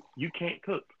some food. You can't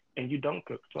cook, and you don't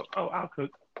cook. So, I'll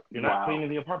cook. You're not cleaning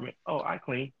the apartment. Oh, I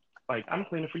clean. Like, I'm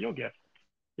cleaning for your guests.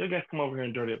 Your guests come over here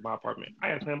and dirty up my apartment. I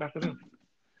got to clean up after them.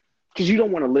 Because you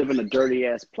don't want to live in a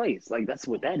dirty-ass place. Like, that's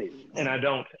what that is. And I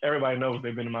don't. Everybody knows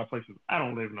they've been in my places. I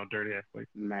don't live in no dirty-ass place.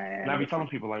 Man. And I be telling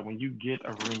people, like, when you get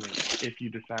a roommate, if you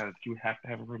decide that you have to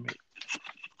have a roommate,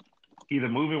 either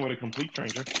move in with a complete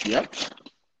stranger. Yep.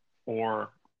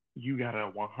 Or you got to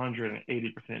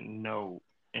 180% know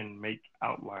and make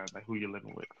outlines like who you're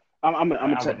living with. I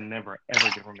would never, ever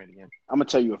get a roommate again. I'm going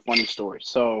to tell you a funny story.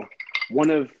 So one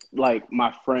of, like,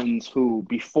 my friends who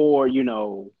before,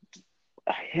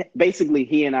 basically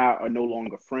he and I are no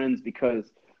longer friends because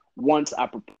once I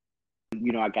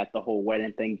got the whole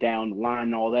wedding thing down the line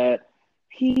and all that,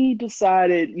 he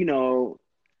decided,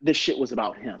 this shit was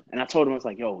about him. And I told him, I was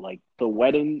like, yo, like, the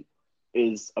wedding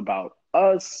is about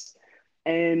us.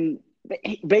 And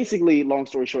basically, long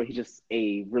story short, he's just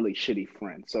a really shitty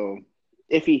friend. So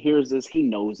if he hears this, he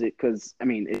knows it because,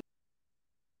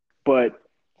 but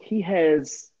he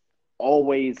has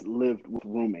always lived with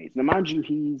roommates. Now, mind you,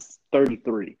 he's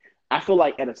 33. I feel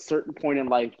like at a certain point in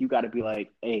life, you got to be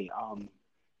like, hey,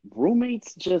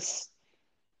 roommates just,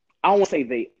 I don't want to say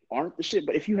they aren't the shit,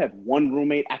 but if you have one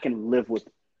roommate, I can live with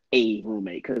a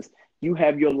roommate because you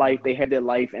have your life, they have their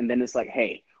life, and then it's like,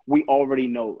 hey, we already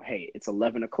know, hey, it's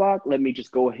 11 o'clock. Let me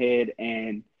just go ahead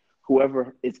and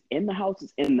whoever is in the house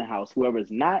is in the house. Whoever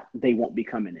is not, they won't be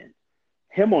coming in.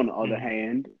 Him, on the other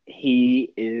hand, he's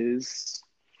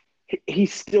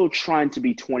still trying to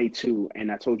be 22,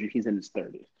 and I told you he's in his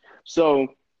 30s. So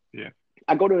yeah,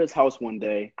 I go to his house one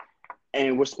day,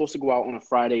 and we're supposed to go out on a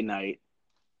Friday night,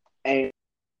 and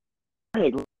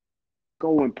hey,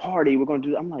 go and party. We're going to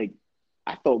do. I'm like,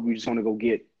 I thought we were just going to go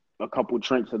get a couple of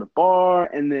drinks at the bar,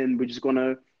 and then we're just going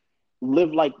to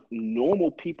live like normal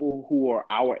people who are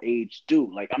our age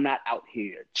do. Like, I'm not out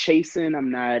here chasing. I'm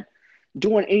not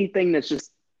doing anything that's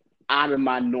just out of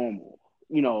my normal,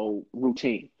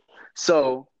 routine.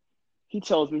 So he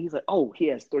tells me, he's like, oh, he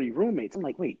has 3 roommates. I'm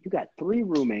like, wait, you got 3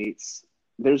 roommates.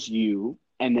 There's you,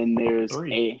 and then there's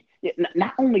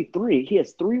not only 3, he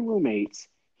has 3 roommates.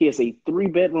 He has a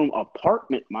 3-bedroom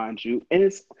apartment, mind you, and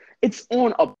it's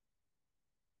on a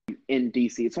in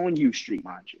DC. It's on U Street,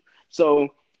 mind you.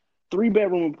 So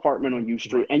 3-bedroom apartment on U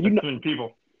Street, and too many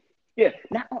people. Yeah,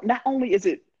 not only is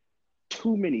it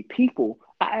too many people,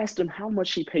 I asked him how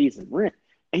much he pays in rent,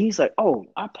 and he's like, "Oh,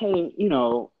 I pay,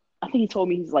 I think he told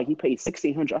me he pays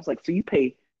 $1,600." I was like, "So you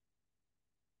pay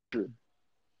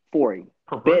for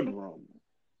a bedroom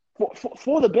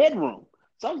for the bedroom?"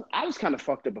 So I was kind of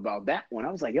fucked up about that one.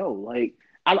 I was like, "Yo, like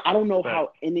I don't know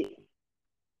how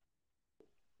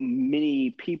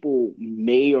many people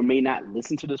may or may not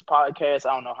listen to this podcast.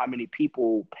 I don't know how many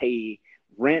people pay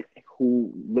rent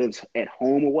who lives at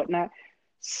home or whatnot.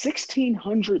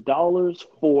 $1,600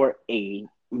 for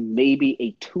maybe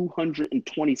a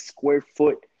 220 square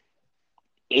foot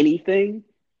anything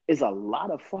is a lot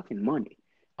of fucking money.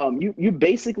 You're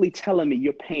basically telling me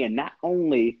you're paying not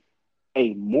only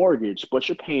a mortgage, but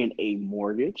you're paying a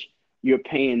mortgage. You're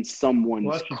paying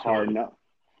someone's car note,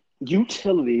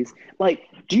 utilities. Like,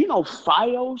 do you know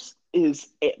FiOS is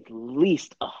at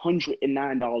least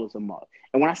 $109 a month?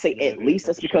 And when I say at least,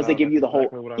 that's because they give you the whole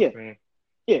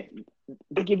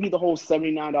they give you the whole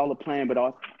 $79 plan,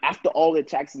 but after all the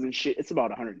taxes and shit, it's about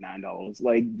 $109.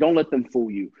 Like, don't let them fool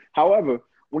you. However,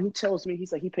 when he tells me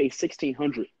he's like he pays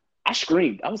 $1,600, I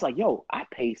screamed. I was like, "Yo, I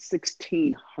pay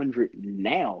 $1,600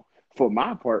 now for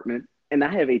my apartment, and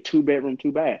I have a 2-bedroom,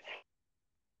 2-bath.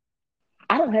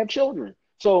 I don't have children,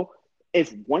 so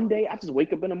if one day I just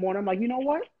wake up in the morning, I'm like, you know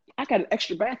what? I got an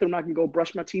extra bathroom I can go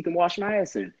brush my teeth and wash my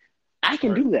ass in. I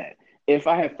can do that." If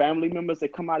I have family members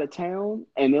that come out of town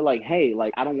and they're like, "Hey,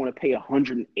 like I don't want to pay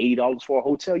 $180 for a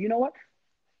hotel," you know what?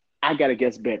 I got a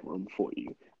guest bedroom for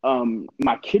you.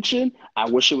 My kitchen, I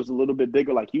wish it was a little bit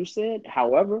bigger, like you said.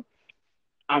 However,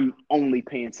 I'm only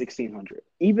paying $1,600,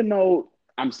 even though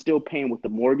I'm still paying what the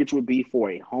mortgage would be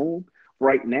for a home.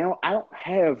 Right now, I don't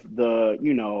have the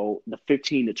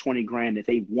 15 to 20 grand that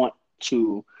they want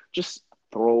to just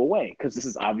throw away, because this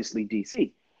is obviously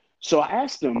DC. So I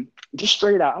asked him just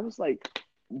straight out. I was like,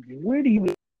 "Where do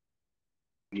you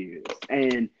live?"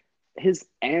 And his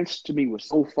answer to me was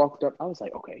so fucked up. I was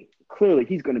like, okay, clearly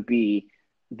he's going to be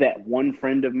that one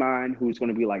friend of mine who's going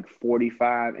to be like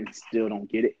 45 and still don't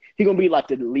get it. He's going to be like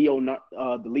the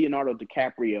Leonardo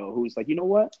DiCaprio, who's like, "You know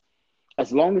what?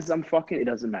 As long as I'm fucking, it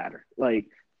doesn't matter." Like,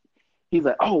 he's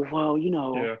like, "Oh, well,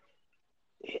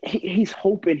 he's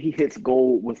hoping he hits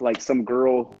gold with like some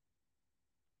girl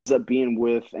he's up being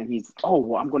with, and he's, "Oh,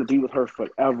 well, I'm going to be with her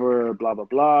forever, blah, blah,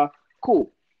 blah."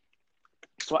 Cool.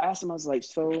 So I asked him, I was like,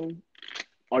 "So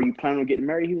are you planning on getting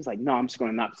married?" He was like, "No, I'm just going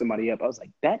to knock somebody up." I was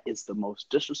like, that is the most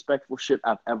disrespectful shit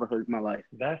I've ever heard in my life.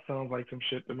 That sounds like some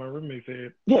shit that my roommate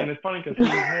said. Yeah. And it's funny because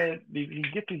he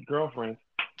gets these girlfriends,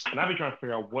 and I've been trying to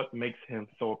figure out what makes him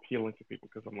so appealing to people,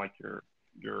 because I'm like,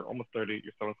 you're almost 30,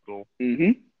 you're still in school.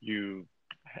 Mm-hmm.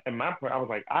 At my point, I was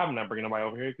like, I'm not bringing nobody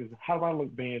over here, because how do I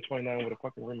look being 29 with a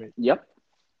fucking roommate? Yep.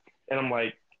 And I'm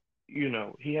like,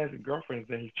 he has girlfriends,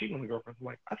 and he's cheating on the girlfriends. I'm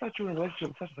like, "I thought you were in a relationship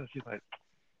with such and such." She's like,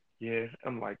 "Yeah."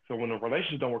 I'm like, so when the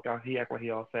relationship don't work out, he act like he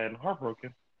all sad and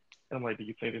heartbroken. And I'm like, "Do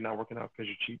you think they're not working out because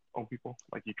you cheat on people?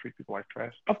 Like, you treat people like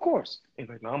trash?" Of course. He's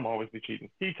like, "No, I'm always be cheating."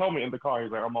 He told me in the car,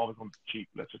 he's like, "I'm always going to cheat.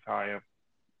 That's just how I am."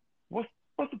 What's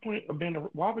the point of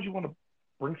why would you want to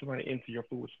bring somebody into your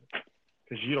foolishness?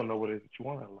 Because you don't know what it is that you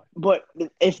want out of life. But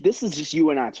if this is just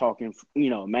you and I talking,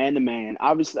 man to man,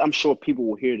 obviously, I'm sure people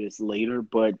will hear this later,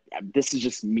 but this is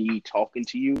just me talking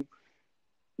to you.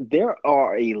 There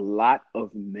are a lot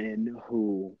of men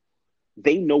who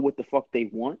they know what the fuck they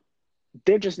want.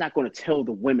 They're just not going to tell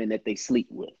the women that they sleep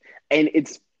with. And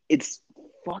it's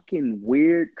fucking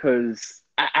weird, because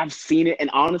I've seen it. And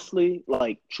honestly,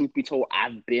 like, truth be told,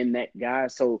 I've been that guy.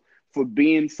 So for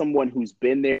being someone who's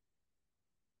been there,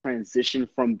 transition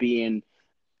from being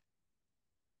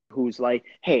who's like,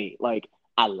 "Hey, like,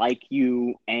 I like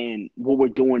you and what we're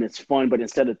doing is fun," but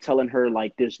instead of telling her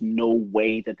like there's no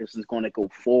way that this is going to go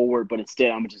forward, but instead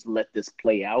I'm gonna just let this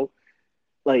play out,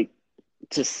 like,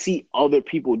 to see other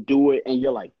people do it and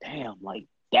you're like, damn, like,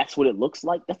 that's what it looks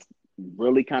like, that's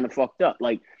really kind of fucked up.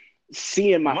 Like,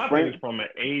 seeing my friend, thing is from an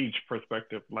age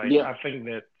perspective. Like, I think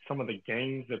that some of the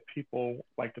games that people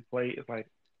like to play is like,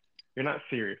 you're not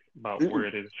serious about where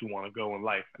it is that you want to go in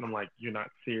life. And I'm like, you're not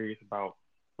serious about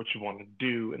what you want to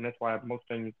do. And that's why most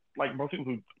people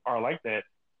who are like that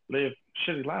live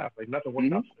shitty lives. Like, nothing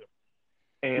works out for them.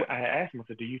 And I asked him, I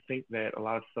said, "Do you think that a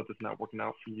lot of stuff that's not working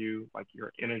out for you, like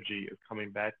your energy is coming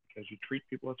back because you treat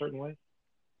people a certain way?"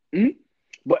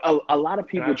 But a lot of And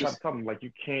people I try to just tell them like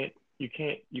you can't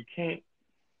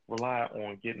rely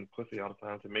on getting pussy all the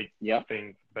time to make yeah.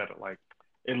 things better. Like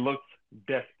it looks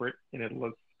desperate and it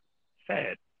looks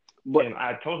sad. But And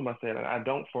I told him, I said, I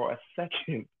don't for a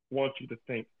second want you to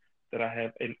think that I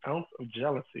have an ounce of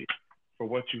jealousy for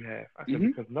what you have. I said,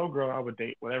 because no girl I would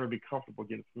date would ever be comfortable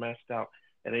getting smashed out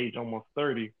at age almost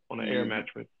 30 on an air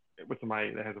mattress with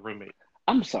somebody that has a roommate.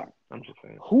 I'm sorry. I'm just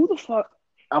saying. Who the fuck?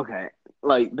 Okay,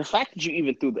 like the fact that you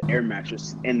even threw the air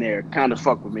mattress in there kind of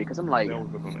fucked with me because I'm like, That was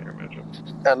on the air mattress.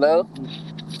 Hello.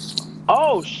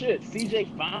 Oh shit!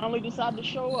 CJ finally decided to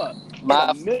show up.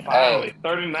 Finally,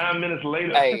 39 minutes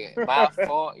later. Hey, my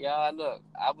fault, y'all. Look,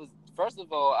 first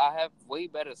of all, I have way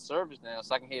better service now,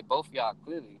 so I can hear both y'all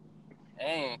clearly.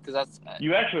 And because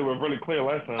you actually were really clear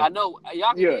last time. I know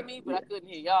y'all can hear me, but I couldn't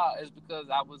hear y'all. It's because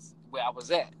I was where I was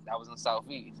at. I was in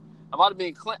Southeast. I'm about to be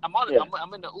in Clinton. I'm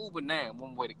in the Uber now,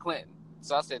 one way to Clinton.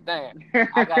 So I said, damn,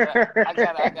 I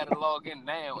gotta log in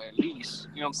now at least.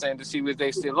 You know what I'm saying, to see if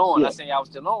they still on. I said y'all was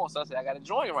still on, so I said I gotta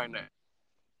join right now.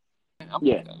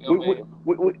 We're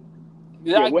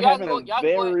having a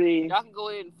very. Y'all can go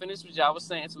ahead and finish what y'all was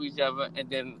saying to each other, and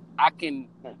then I can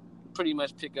pretty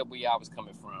much pick up where y'all was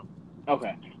coming from.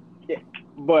 Okay. Yeah.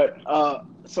 But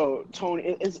so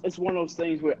Tony, it's one of those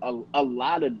things where a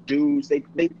lot of dudes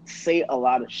they say a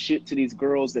lot of shit to these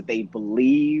girls that they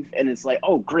believe, and it's like,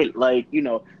 oh great, like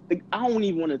I don't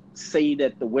even want to say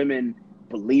that the women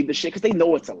believe the shit because they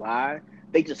know it's a lie.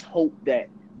 They just hope that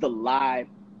the lie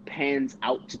pans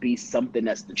out to be something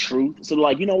that's the truth. So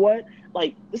like, you know what?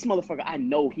 Like this motherfucker, I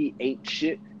know he ain't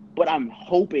shit, but I'm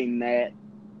hoping that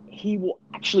he will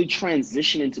actually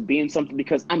transition into being something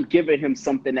because I'm giving him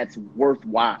something that's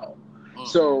worthwhile.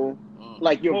 So,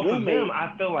 like your roommate. For them,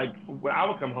 I feel like when I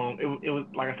would come home, it was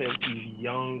like I said, these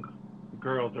young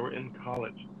girls that were in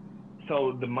college.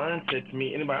 So the mindset to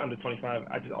me, anybody under 25,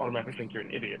 I just automatically think you're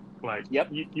an idiot. Like,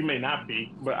 you may not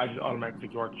be, but I just automatically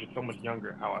think you are because you're so much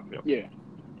younger. How I feel. Yeah.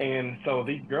 And so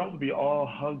these girls would be all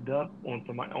hugged up on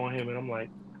him, and I'm like,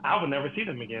 I would never see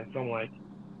them again. So I'm like,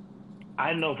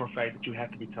 I know for a fact that you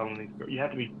have to be telling these girls, you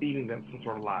have to be feeding them some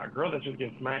sort of lie. A girl that's just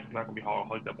getting smacked is not going to be all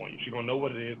hugged up on you. She's going to know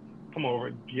what it is, come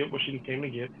over, get what she came to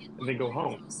get, and then go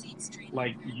home.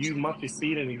 Like, you must be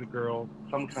feeding these girls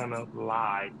some kind of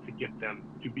lie to get them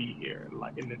to be here,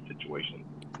 like, in this situation.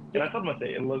 And I told them, I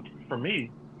say, for me,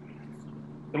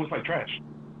 it looks like trash.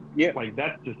 Yeah. Like,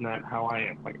 that's just not how I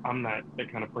am. Like, I'm not that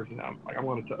kind of person. I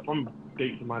want to, if I'm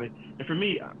dating somebody, and for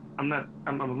me, I'm a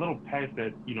little past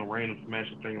that, random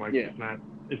smashing thing. Like,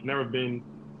 it's never been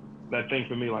that thing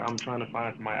for me. Like, I'm trying to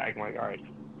find somebody acting like, all right,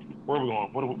 where are we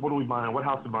going? What are we buying? What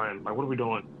house are we buying? Like, what are we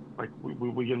doing? Like,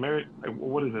 we getting married? Like,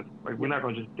 what is this? Like, we're not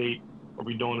going to just date. Are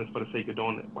we doing this for the sake of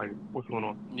doing it? Like, what's going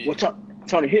on? Yeah. Well,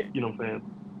 Tony, you know what I'm saying?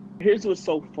 Here's what's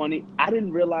so funny. I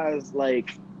didn't realize,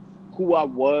 like, who I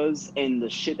was and the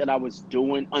shit that I was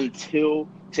doing until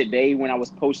today when I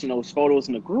was posting those photos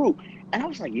in the group. And I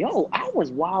was like, yo, I was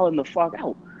wilding the fuck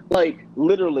out. Like,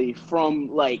 literally from,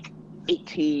 like,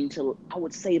 18 to, I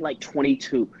would say, like,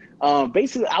 22.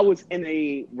 Basically, I was in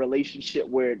a relationship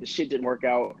where the shit didn't work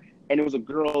out. And it was a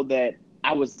girl that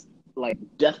I was, like,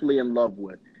 deathly in love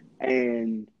with.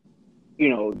 And,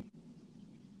 so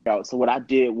what I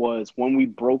did was when we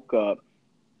broke up,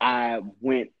 I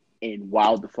went and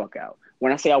wowed the fuck out.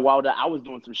 When I say I wowed out, I was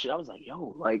doing some shit. I was like,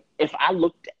 yo, like, if I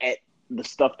looked at the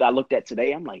stuff that I looked at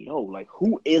today, I'm like, yo, like,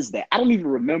 who is that? I don't even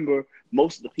remember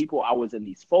most of the people I was in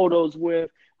these photos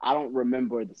with. I don't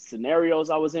remember the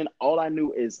scenarios I was in. All I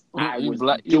knew is you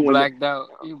blacked out.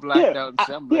 You blacked out and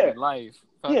said, I'm living life.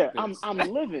 I'm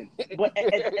living. But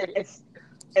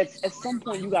at some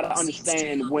point, you got to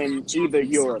understand when either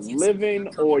you're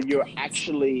living or you're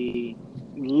actually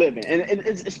living, and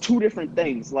it's two different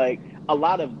things. Like a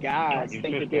lot of guys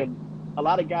think that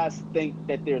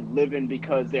they're living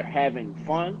because they're having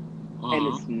fun,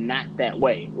 and it's not that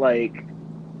way. Like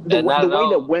the way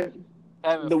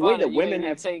that women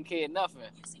have taken care of nothing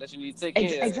that you need to take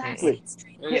care of. Exactly.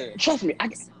 Yeah, trust me.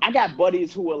 I got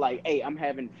buddies who are like, hey, I'm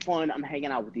having fun. I'm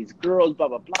hanging out with these girls, blah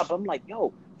blah blah. But I'm like,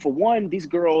 yo, for one, these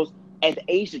girls at the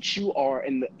age that you are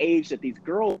and the age that these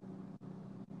girls.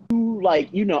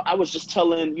 I was just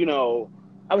telling,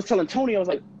 Tony, I was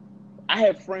like, I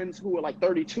have friends who are like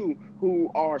 32 who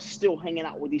are still hanging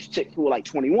out with these chicks who are like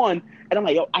 21. And I'm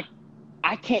like, yo,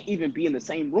 I can't even be in the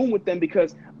same room with them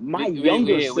because my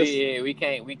younger sister. We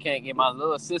can't get my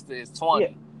little sister is 20.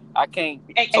 Yeah. I can't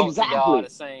talk to y'all the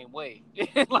same way.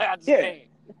 Like, I just can't.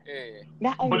 Yeah.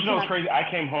 But you know what's crazy? I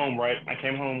came home, right? I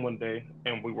came home one day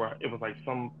and it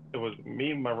was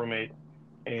me and my roommate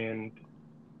and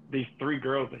these three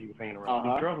girls that he was hanging around.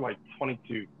 These girls were like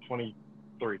 22,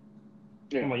 23.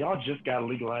 I'm like, y'all just got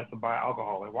legalized to buy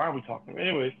alcohol. Like, why are we talking?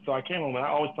 Anyways, so I came home and I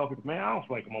always tell people, man, I don't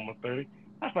feel like I'm almost 30.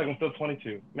 I feel like I'm still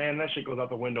 22. Man, that shit goes out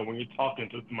the window when you're talking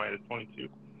to somebody that's 22.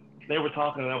 They were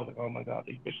talking and I was like, oh my God,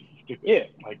 these bitches are stupid. Yeah.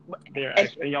 Like,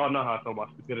 and y'all know how I feel about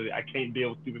stupidity. I can't deal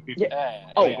with stupid people.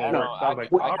 Yeah. I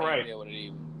like, all right. Deal with it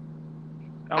either.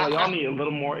 I'm like, y'all need a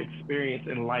little more experience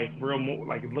in life,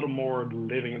 like a little more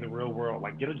living in the real world.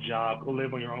 Like, get a job, go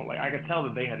live on your own. Like, I could tell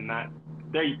that they had not,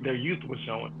 their youth was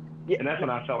showing. Yeah. And that's when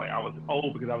I felt like I was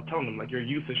old because I was telling them, like, your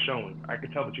youth is showing. I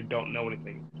could tell that you don't know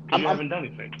anything because you haven't done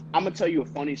anything. I'm going to tell you a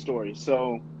funny story.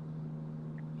 So,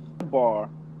 bar,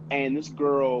 and this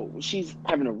girl, she's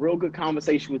having a real good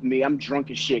conversation with me. I'm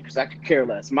drunk as shit because I could care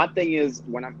less. My thing is,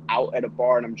 when I'm out at a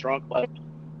bar and I'm drunk, like,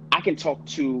 I can talk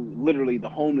to literally the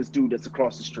homeless dude that's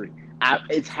across the street.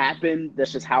 It's happened.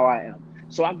 That's just how I am.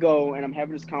 So I go and I'm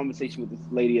having this conversation with this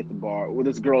lady at the bar, with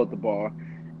this girl at the bar,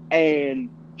 and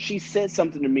she said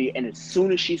something to me, and as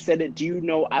soon as she said it, do you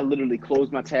know, I literally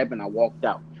closed my tab and I walked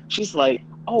out. She's like,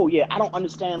 oh yeah, I don't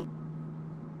understand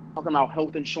talking about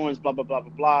health insurance, blah, blah, blah, blah,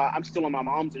 blah. I'm still on my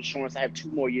mom's insurance. I have 2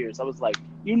 more years. I was like,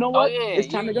 you know what? It's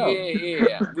time to go.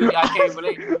 Yeah. I can't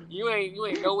believe you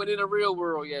ain't nowhere in the real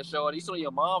world yet, Shorty. You still on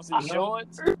your mom's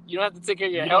insurance. You don't have to take care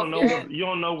of your health yet. You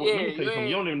don't know what. Let me tell you something.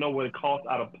 You don't even know what it costs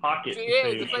out of pocket to pay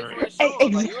for insurance.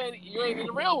 insurance. Like, you ain't in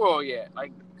the real world yet.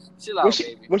 Like, chill out,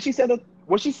 baby. When she said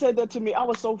that to me, I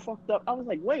was so fucked up. I was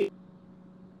like, wait.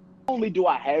 Not only do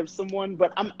I have someone,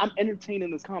 but I'm entertaining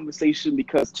this conversation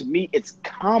because to me it's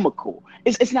comical.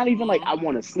 It's not even like I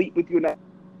want to sleep with you.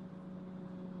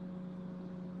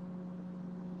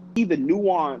 The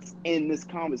nuance in this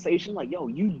conversation, like, yo,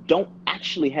 you don't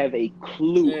actually have a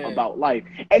clue about life.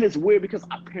 And it's weird because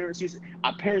our parents used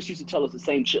to tell us the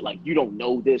same shit, like, you don't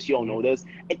know this, you don't know this.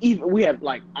 And even we have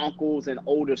like uncles and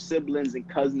older siblings and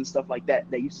cousins, stuff like that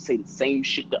used to say the same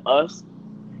shit to us.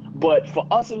 But for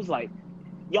us, it was like,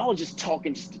 y'all just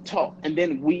talking just to talk. And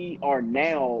then we are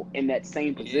now in that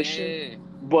same position.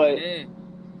 But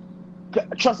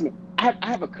trust me, I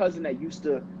have a cousin that used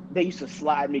to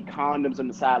slide me condoms on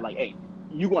the side, like, hey,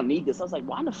 you gonna need this. I was like,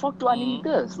 why the fuck do I need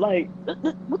this? Like,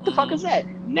 what the fuck is that?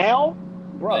 Now,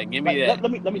 bro, like, give me that.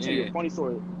 Let me tell you a funny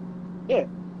story. Yeah,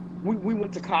 we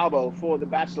went to Cabo for the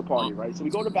bachelor party, right? So we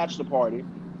go to the bachelor party,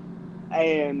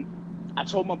 and I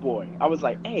told my boy, I was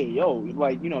like, hey, yo,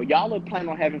 like, you know, y'all are planning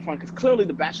on having fun because clearly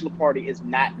the bachelor party is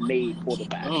not made for the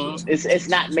bachelor. It's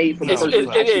not made for the person.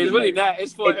 It is really not.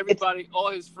 It's for everybody, all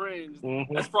his friends.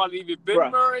 That's probably even been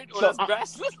married or that's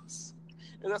bachelors.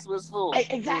 And that's what it's for.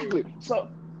 Exactly. So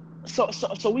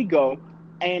we go,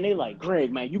 and they like,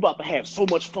 Greg, man, you about to have so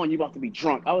much fun. You about to be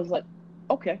drunk. I was like,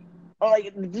 okay.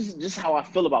 Like, this is just how I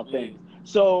feel about things.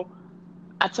 So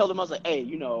I tell them, I was like, hey,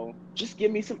 you know, just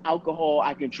give me some alcohol.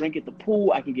 I can drink at the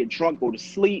pool. I can get drunk, go to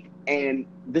sleep. And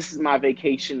this is my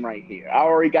vacation right here. I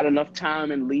already got enough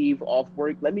time and leave off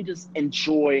work. Let me just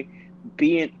enjoy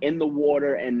being in the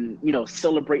water and, you know,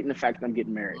 celebrating the fact that I'm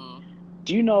getting married.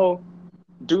 Do you know,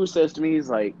 dude says to me, he's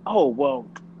like, oh, well,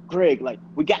 Greg, like,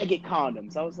 we got to get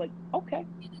condoms. I was like, okay,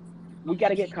 we got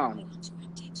to get condoms.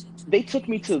 They took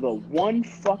me to the one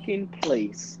fucking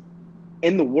place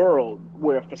in the world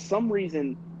where for some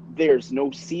reason there's no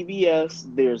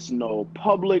CVS, there's no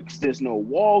Publix, there's no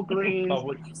Walgreens.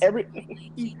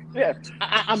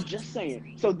 I'm just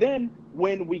saying. So then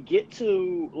when we get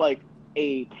to like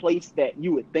a place that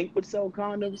you would think would sell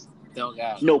condoms,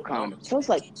 no condoms. So it's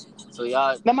like, so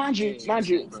y'all. Now mind you.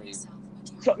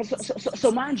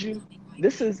 So mind you,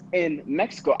 this is in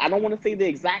Mexico. I don't want to say the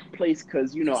exact place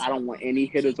because, you know, I don't want any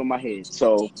hitters on my head.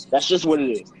 So that's just what it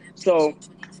is. So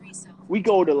we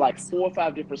go to like 4 or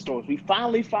 5 different stores. We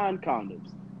finally find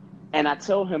condoms. And I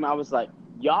tell him, I was like,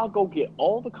 y'all go get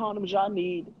all the condoms y'all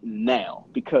need now.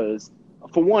 Because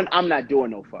for one, I'm not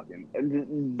doing no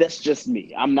fucking. That's just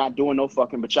me. I'm not doing no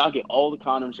fucking, but y'all get all the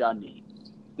condoms y'all need.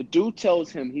 The dude tells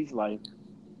him, he's like,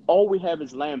 all we have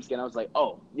is lambskin. I was like,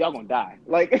 oh, y'all gonna die.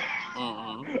 Like,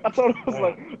 I told him,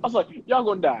 I was like, y'all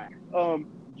gonna die.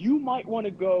 You might want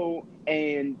to go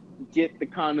and get the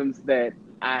condoms that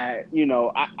I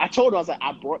told him, I was like,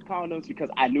 I brought condoms because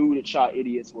I knew that y'all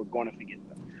idiots were going to forget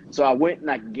them. So I went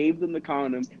and I gave them the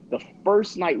condoms. The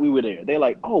first night we were there, they're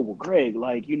like, oh, well, Greg,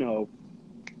 like, you know,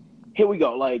 here we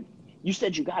go. Like, you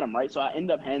said you got them, right? So I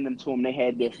ended up handing them to them. They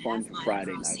had their fun for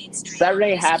Friday night.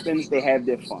 Saturday happens, they have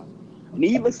their fun.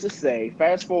 Needless to say,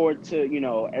 fast forward to, you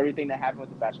know, everything that happened with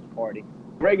the bachelor party,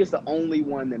 Greg is the only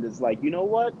one that is like, you know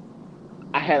what?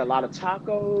 I had a lot of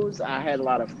tacos. I had a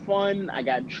lot of fun. I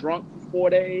got drunk for 4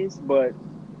 days, but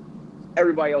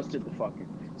everybody else did the fucking.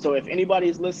 So if anybody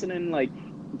is listening, like,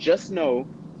 just know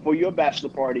for your bachelor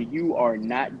party, you are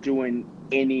not doing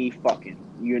any fucking.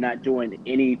 You're not doing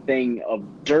anything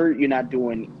of dirt. You're not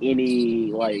doing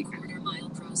any like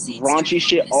raunchy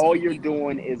shit. All you're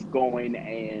doing is going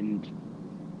and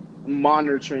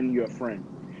monitoring your friend.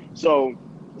 So,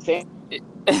 say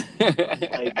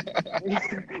like,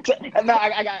 no,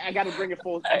 I got to bring it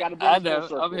full. I got to bring it full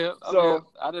circle. I'm here. So,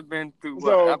 I've been through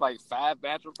so, like 5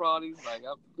 bachelor parties. Like,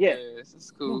 yeah, this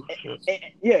is cool.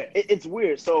 It's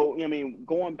weird. So, I mean,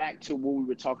 going back to what we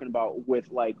were talking about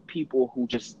with like people who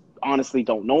just honestly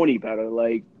don't know any better,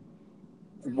 like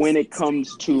when it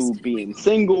comes to being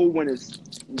single, when it's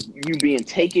you being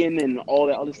taken and all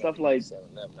that other stuff, like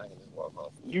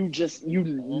you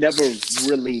never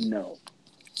really know.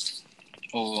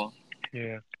 Oh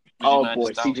yeah. Oh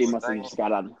boy, CJ must have just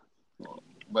got out.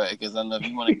 But because I know if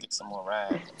you want to get some more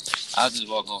rides, I'll just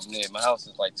walk over there. My house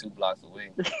is like 2 blocks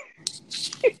away. But,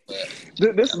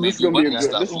 this is gonna be a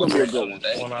good. This is gonna be a good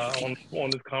one. On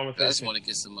this conversation, I just want to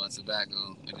get some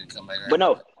tobacco and then come back. But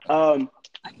no,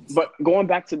 but going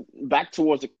back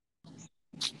towards the.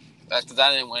 Because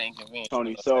I didn't want to inconvenience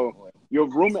Tony. So your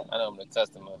roommate. I know I'm the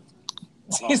testimony.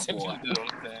 Oh,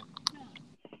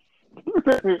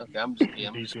 okay, I'm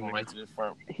just going right to the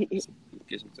front. Get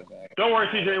some tobacco. Don't worry,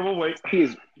 TJ. We'll wait.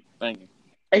 Thank you.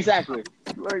 Exactly.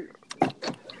 Like,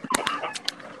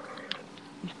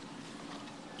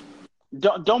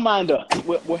 don't mind us.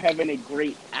 We're having a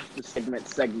great after segment.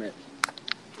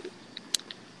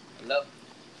 Hello.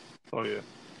 Oh yeah.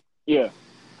 Yeah.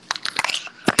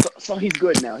 So he's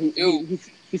good now. He's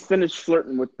finished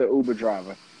flirting with the Uber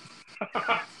driver.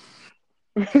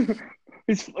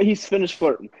 he's finished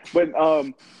flirting. But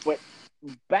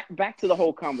back to the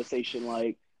whole conversation.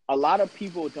 Like a lot of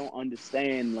people don't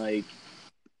understand. Like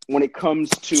when it comes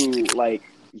to like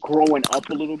growing up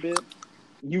a little bit,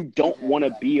 you don't want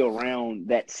to be around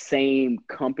that same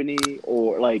company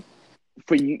or like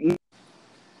for you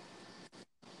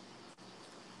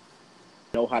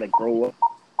know how to grow up.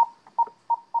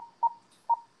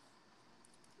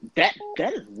 That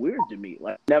is weird to me.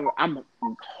 Like I'm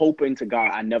hoping to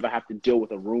God I never have to deal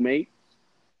with a roommate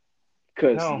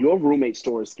because your roommate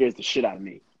story scares the shit out of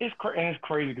me. It's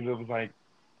crazy because it was like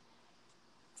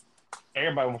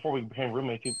everybody before we became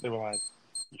roommates, they were like,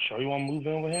 "You sure you want to move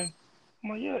in with him?" I'm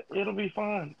like, "Yeah, it'll be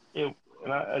fine."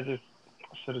 I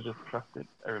should have just trusted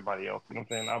everybody else. You know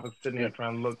what I'm saying? I was sitting there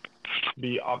trying to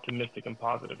be optimistic and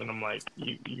positive, and I'm like,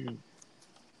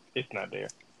 it's not there.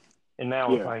 And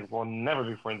now it's like, we'll never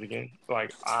be friends again.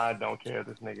 Like, I don't care if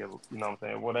this nigga, you know what I'm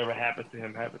saying? Whatever happens to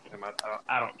him, happens to him.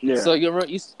 I don't care. Yeah. So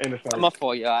my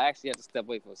fault, y'all. I actually had to step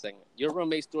away for a second. Your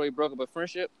roommate story broke up a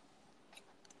friendship?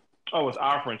 Oh, it's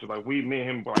our friendship. Like, me and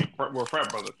him, we're frat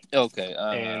brothers. Okay.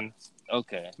 And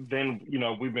then,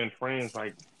 we've been friends,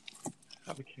 like,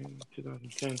 I became in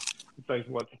 2010. It's like,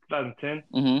 2010?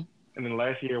 Mm-hmm. And then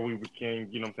last year we became,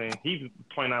 you know what I'm saying? He's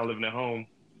 29 living at home,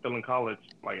 still in college,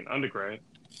 like an undergrad.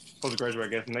 Supposed to graduate, I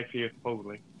guess, next year,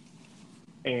 supposedly.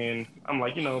 And I'm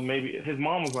like, maybe his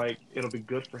mom was like, it'll be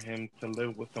good for him to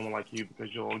live with someone like you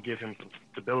because you'll give him some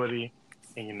stability.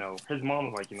 And, his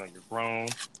mom was like, you're grown.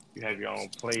 You have your own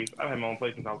place. I've had my own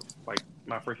place since I was, like,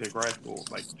 my first year of grad school,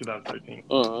 like, 2013.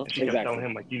 Uh-huh. And she kept telling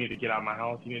him, like, you need to get out of my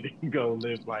house. You need to go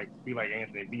live, like, be like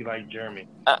Anthony, be like Jeremy.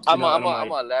 I'm going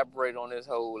to elaborate on this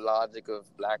whole logic of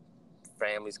black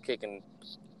families kicking.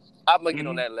 I'm going to get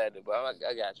on that later, but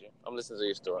I got you. I'm listening to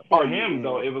your story. For him,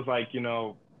 though, it was like, he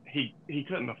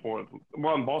couldn't afford.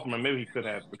 Well, in Baltimore, maybe he could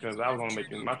have because I was only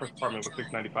making my first apartment was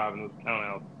 $695 and it was a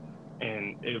townhouse,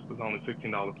 and it was only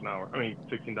 $16 an hour. I mean,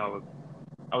 $16. I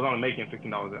was only making $16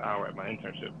 an hour at my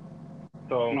internship.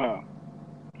 So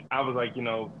I was like,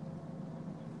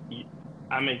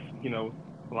 I make a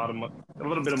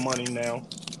little bit of money now,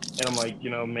 and I'm like,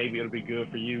 maybe it'll be good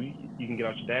for you. You can get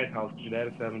out your dad's house because your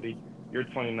dad is 70. You're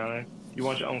 29. You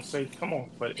want your own space? Come on.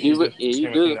 But you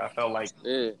do. I felt like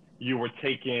you were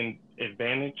taking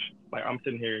advantage. Like, I'm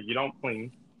sitting here. You don't clean.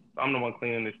 So I'm the one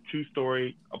cleaning this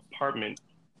 2-story apartment,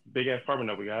 big-ass apartment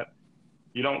that we got.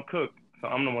 You don't cook. So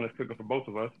I'm the one that's cooking for both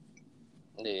of us.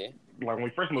 Yeah. Like, when we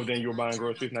first moved in, you were buying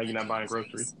groceries. Now you're not buying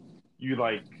groceries. You,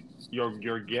 like,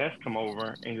 your guests come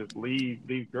over and just leave.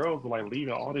 These girls are, like,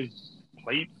 leaving all these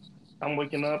plates. I'm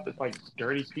waking up, it's like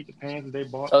dirty pizza pans that they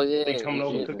bought. Oh yeah, they coming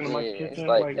over cooking in my kitchen.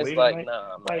 It's like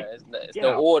nah, man. It's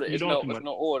no order. It's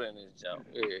no order in this junk.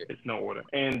 Yeah. It's no order,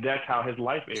 and that's how his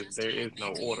life is. There is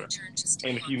no order.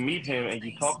 And if you meet him and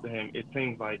you talk to him, it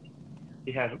seems like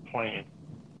he has a plan,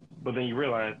 but then you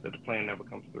realize that the plan never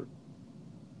comes through.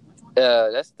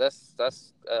 That's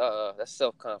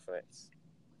self-confidence.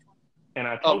 And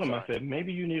I told him, I said,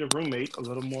 maybe you need a roommate a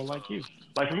little more like you.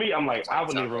 Like for me, I'm like, I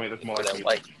would need a roommate that's more like you.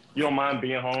 Like, you don't mind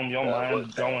being home, you don't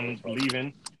mind going,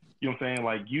 leaving. You know what I'm saying?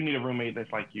 Like, you need a roommate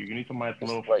that's like you. You need somebody that's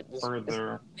a little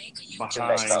further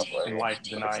behind in life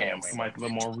than I am. Somebody that's a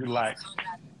little more relaxed.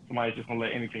 Somebody's just gonna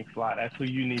let anything slide. That's who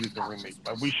you need as a roommate.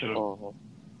 Like, we should have.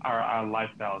 Our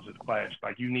lifestyles just clashed.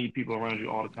 Like, you need people around you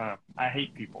all the time. I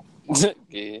hate people.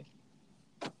 Yeah.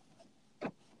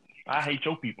 I hate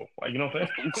your people. Like, you know what I'm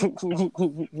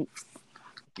saying?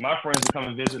 My friends will come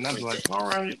and visit, and I'm just like, all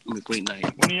right. Great night.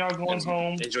 When are y'all going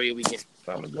home? Enjoy your weekend.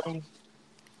 Time to go.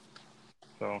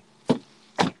 So,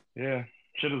 yeah,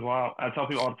 shit is wild. I tell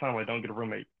people all the time, like, don't get a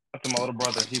roommate. I tell my little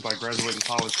brother, he's like graduating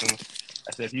college soon.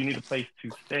 I said, if you need a place to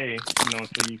stay, you know,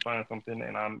 until you find something,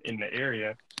 and I'm in the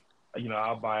area, you know,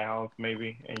 I'll buy a house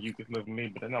maybe, and you can live with me.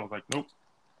 But then I was like, nope.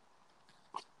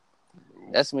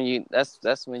 That's when you.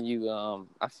 That's when you.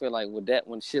 I feel like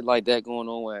when shit like that going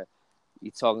on, where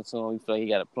you talking to him, you feel like he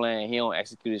got a plan. He don't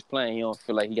execute his plan. He don't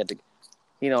feel like he got the.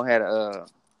 He don't have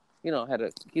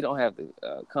the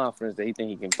confidence that he think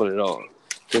he can put it on.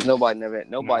 Because nobody never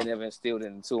instilled it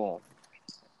into him.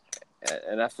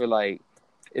 And I feel like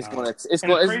it's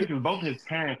crazy because both his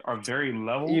parents are very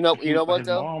level. You know what his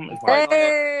though? Mom is like,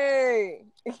 hey,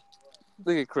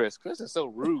 look at Chris. Chris is so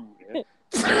rude. Man.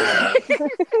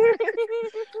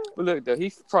 But look though,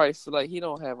 he probably feel like he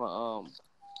don't have a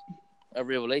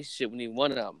real relationship with neither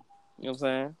one of them. You know what I'm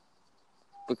saying?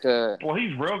 Because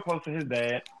he's real close to his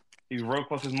dad. He's real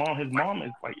close to his mom. His mom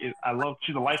is like,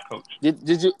 she's a life coach. Did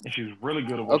you? And she's really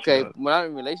good at what she does. When I'm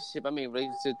in relationship, I mean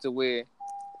relationship to where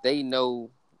they know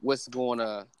what's going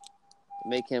to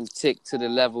make him tick to the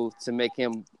level to make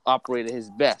him operate at his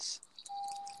best.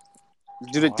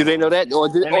 Do they know that? Or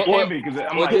did, and it can be, because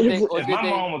I'm like, if my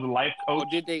mom was a life coach, or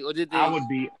did they? I would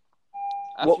be.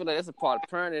 I feel like that's a part of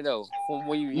parenting though. From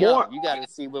when you're young, you got to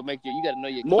see what make you. You got to know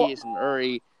your kids from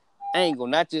early angle,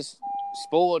 not just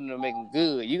spoil them to make them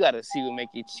good. You got to see what make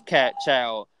your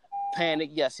child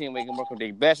panic. You got to see them make them work on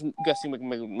their best. You got to see them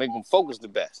make them focus the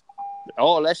best.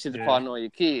 All that shit is part of your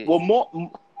kids. Well,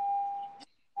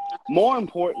 more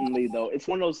importantly though, it's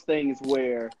one of those things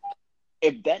where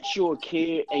if that's your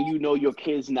kid and you know your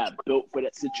kid's not built for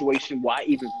that situation, why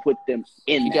even put them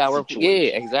in that situation?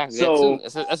 Yeah, exactly. So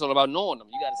that's all about knowing them.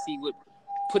 You got to see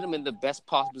put them in the best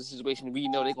possible situation where you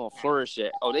know they're gonna flourish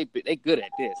at. Oh, they good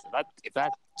at this. If I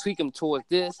tweak him towards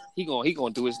this, he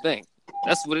gonna do his thing.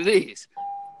 That's what it is.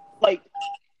 Like,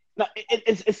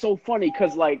 it's so funny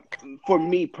because like for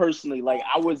me personally, like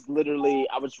I was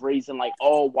raised in like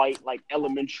all white like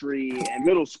elementary and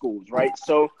middle schools, right?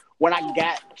 So when I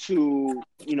got to,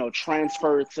 you know,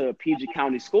 transfer to PG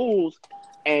County schools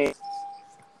and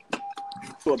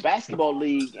to a basketball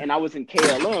league, and I was in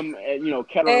KLM, and, you know,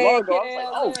 Kettering Largo, I was like,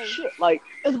 oh shit, like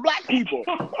it's black people.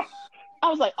 I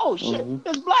was like, oh shit,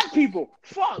 there's black people.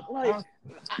 Fuck, like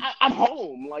I'm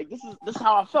home. Like this is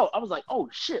how I felt. I was like, oh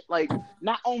shit, like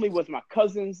not only was my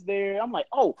cousins there, I'm like,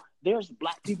 oh, there's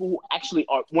black people who actually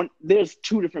are. There's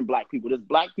two different black people. There's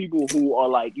black people who are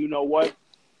like, you know what,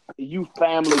 you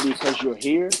family because you're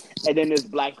here, and then there's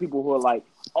black people who are like,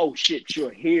 oh shit,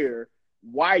 you're here.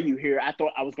 Why are you here? I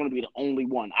thought I was going to be the only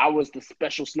one. I was the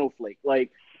special snowflake. Like,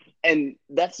 and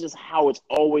that's just how it's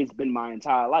always been my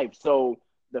entire life. So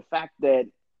the fact that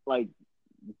like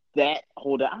that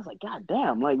whole day, I was like, God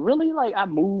damn, like really? Like I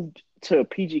moved to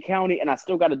PG County and I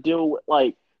still got to deal with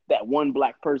like that one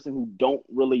black person who don't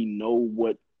really know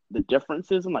what the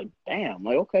difference is. I'm like, damn,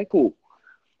 like, okay, cool.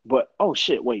 But, oh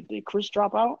shit, wait, did Chris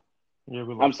drop out? Yeah,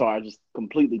 I'm sorry, I just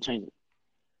completely changed it.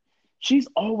 She's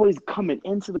always coming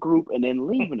into the group and then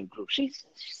leaving the group. She's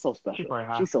so special.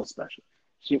 She's so special.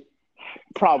 She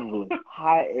probably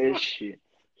high as shit.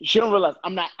 She don't realize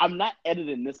I'm not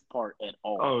editing this part at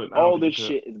all. Oh, all this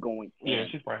shit is going in. Yeah,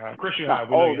 she's probably high. Chris, you high.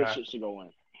 All this shit should go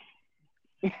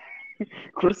in.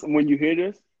 Chris, when you hear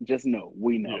this, just know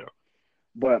we know. Yeah.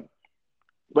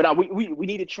 But we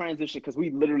need to transition because we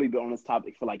literally been on this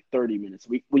topic for like 30 minutes.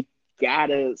 We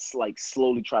gotta like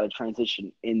slowly try to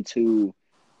transition into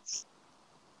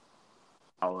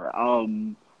our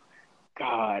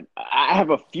God, I have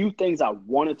a few things I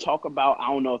want to talk about. I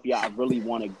don't know if y'all really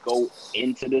want to go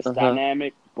into this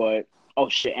dynamic, but oh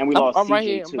shit, and we lost CJ right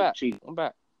here. too. I'm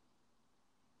back.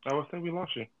 I was saying we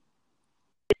lost you.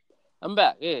 I'm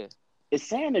back. Yeah, it's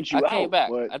saying that you came back.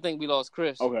 But... I think we lost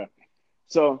Chris. Okay,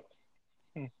 so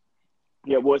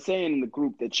yeah, well, it's saying in the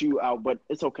group that you out, but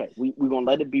it's okay. We're gonna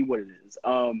let it be what it is.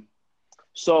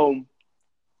 So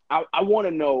I want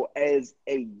to know as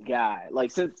a guy,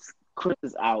 like since Chris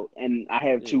is out and I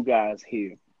have two guys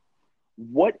here,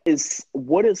 what is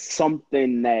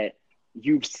something that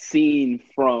you've seen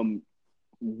from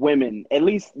women, at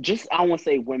least just, I don't want to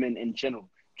say women in general,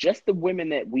 just the women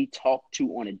that we talk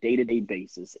to on a day-to-day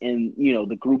basis and, you know,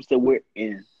 the groups that we're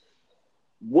in,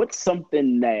 what's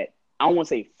something that I don't want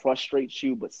to say frustrates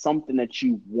you, but something that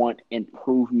you want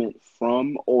improvement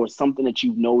from, or something that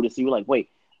you've noticed and you're like, wait,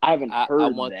 I haven't heard I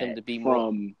want that them to be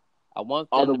from more. I want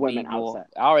them other to women be more.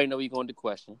 outside. I already know you're going to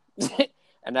question,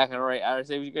 and I can already. I already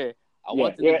say what you get. I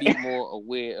want them to be more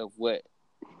aware of what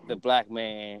the black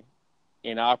man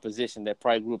in our position that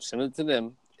probably grew up similar to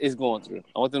them is going through.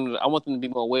 I want them to be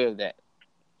more aware of that.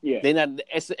 Yeah, They're not.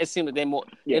 It seems like they're more.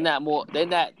 Yeah. They're not more. They're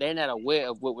not aware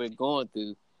of what we're going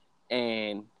through,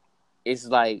 and it's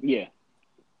like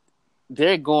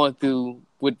they're going through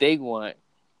what they want.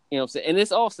 You know what I'm saying? And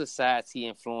it's all society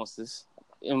influences.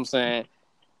 You know what I'm saying?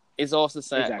 It's all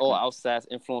society, all outside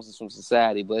influences from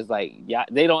society. But it's like,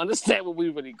 they don't understand what we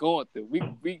really going through.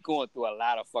 We going through a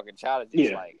lot of fucking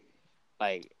challenges. Yeah.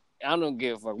 Like I don't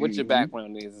give a fuck what your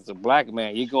background is. As a black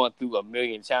man, you're going through a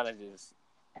million challenges.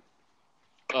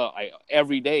 Like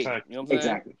every day. You know what I'm saying?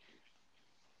 Exactly.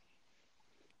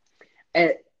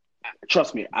 And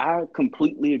trust me, I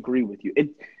completely agree with you.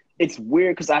 It's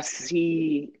weird because I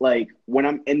see, like, when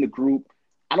I'm in the group,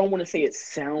 I don't want to say it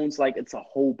sounds like it's a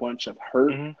whole bunch of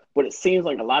hurt, but it seems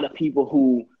like a lot of people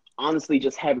who honestly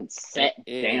just haven't sat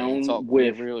down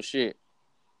with real shit,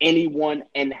 anyone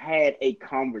and had a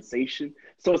conversation.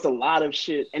 So it's a lot of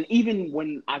shit. And even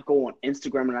when I go on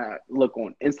Instagram and I look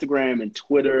on Instagram and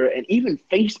Twitter and even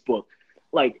Facebook,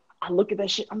 like, I look at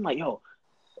that shit, I'm like, yo,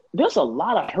 there's a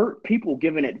lot of hurt people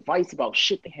giving advice about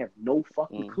shit they have no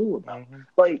fucking clue about.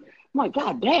 Like, I'm like,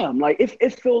 God damn, like,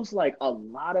 it feels like a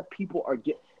lot of people are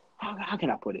how can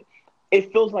I put it?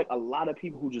 It feels like a lot of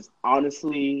people who just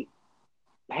honestly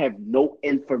have no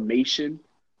information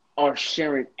are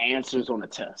sharing answers on a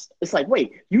test. It's like,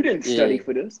 wait, you didn't study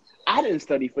for this. I didn't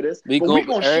study for this.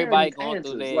 Everybody going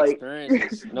through their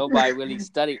experiences. Nobody really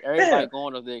studied. Everybody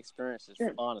going through their experiences.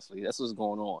 Honestly, that's what's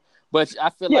going on. But I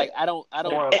feel like I don't.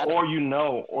 Or you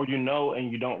know,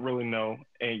 and you don't really know,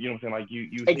 and you know what I'm saying. Like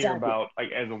you hear about,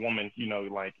 like, as a woman, you know,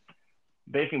 like,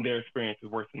 they think their experience is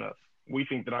worse than us. We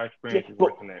think that our experience is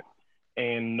worse than that,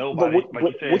 and nobody, like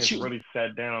you said, has really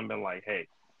sat down and been like, hey,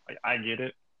 like, I get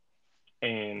it.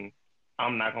 And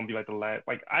I'm not going to be like the last.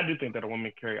 Like, I do think that a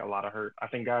woman carry a lot of hurt. I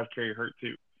think guys carry hurt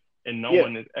too. And no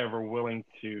one is ever willing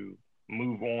to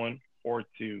move on or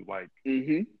to, like,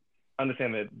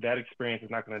 understand that experience is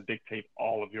not going to dictate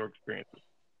all of your experiences.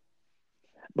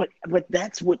 But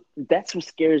that's what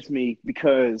scares me,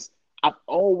 because I've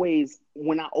always,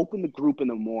 when I open the group in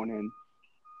the morning,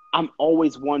 I'm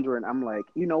always wondering, I'm like,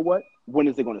 you know what? When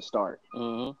is it going to start?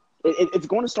 It's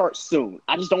going to start soon.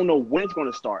 I just don't know when it's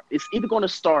going to start. It's either going to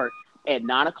start at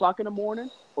 9 o'clock in the morning,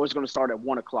 or it's going to start at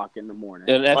 1 o'clock in the morning.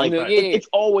 It's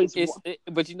always.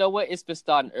 But you know what? It's been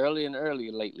starting earlier and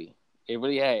earlier lately. It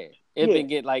really has. It's been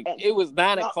getting, like, it was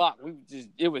 9 o'clock.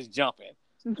 It was jumping.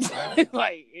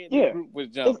 Like, the group was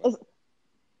jumping.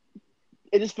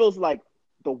 It just feels like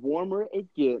the warmer it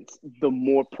gets, the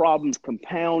more problems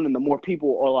compound, and the more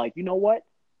people are like, you know what?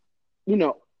 You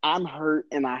know, I'm hurt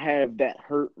and I have that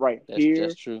hurt here.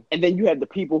 That's true. And then you have the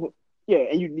people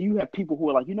and you have people who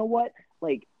are like, you know what?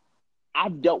 Like,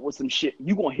 I've dealt with some shit.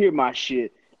 You gonna hear my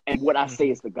shit, and what I say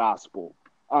is the gospel.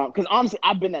 Because honestly,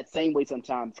 I've been that same way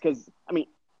sometimes. Because, I mean,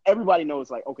 everybody knows,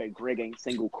 like, okay, Greg ain't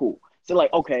single, cool. So,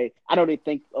 like, okay, I know they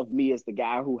think of me as the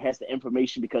guy who has the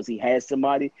information because he has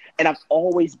somebody. And I've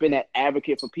always been that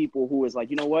advocate for people who is like,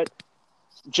 you know what?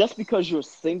 Just because you're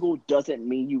single doesn't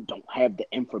mean you don't have the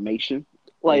information.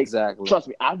 Like, trust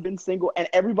me, I've been single, and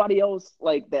everybody else,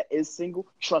 like, that is single,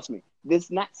 trust me, this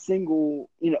not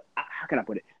single, you know, how can I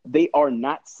put it? They are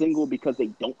not single because they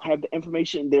don't have the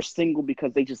information. They're single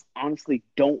because they just honestly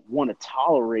don't want to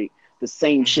tolerate the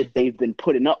same shit they've been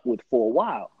putting up with for a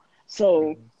while.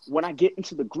 So when I get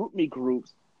into the GroupMe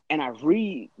groups and I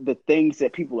read the things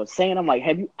that people are saying, I'm like,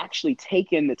 have you actually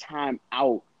taken the time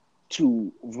out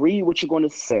to read what you're going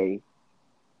to say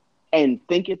and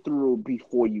think it through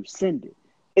before you send it?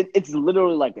 It's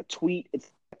literally like a tweet. It's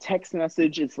a text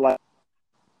message. It's like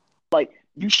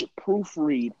you should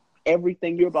proofread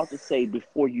everything you're about to say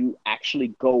before you actually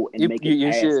go and make an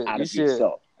ass out of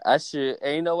yourself. I should.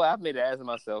 And you know what? I've made an ass of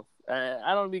myself.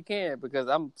 I don't really care because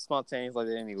I'm spontaneous like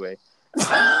that anyway.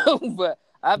 But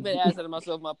I've been asking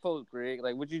myself my post, Greg.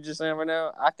 Like, what you just saying right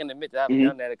now, I can admit that I've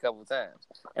done that a couple of times.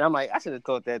 And I'm like, I should have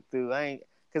thought that through.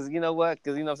 Because you know what?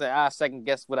 Because, you know what I'm saying? I second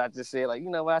guess what I just said. Like, you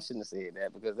know what? I shouldn't have said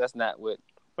that because that's not what.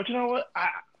 But you know what?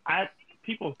 I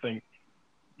people think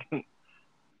I'm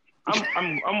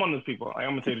one of those people.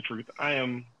 I'm gonna say the truth.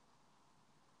 I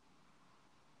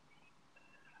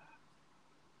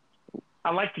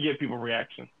like to give people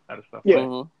reaction out of stuff. Yeah.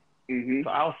 So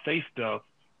I'll say stuff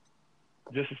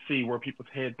just to see where people's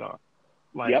heads are.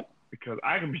 Like, because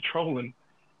I can be trolling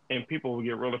and people will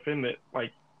get real offended.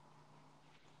 Like,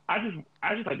 I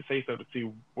just like to say stuff to see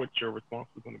what your response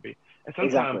is going to be. And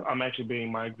sometimes I'm actually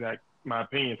being my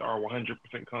opinions are 100%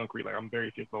 concrete. Like, I'm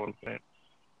very serious about what I'm saying.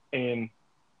 And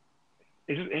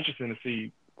it's just interesting to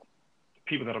see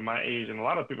people that are my age, and a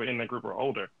lot of people in that group are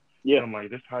older. Yeah. And I'm like,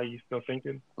 this is how you still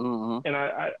thinking? Mm-hmm. And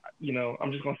I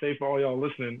I'm just going to say for all y'all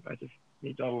listening, I just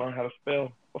need y'all to learn how to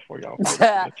spell before y'all post in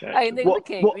the chat. Hey,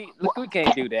 nigga, we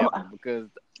can't do that one because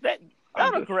that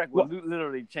autocorrect will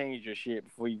literally change your shit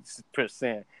before you press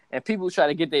send. And people try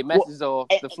to get their messages off.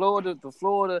 The flow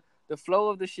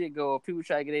of the shit go. People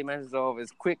try to get their messages off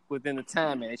as quick within the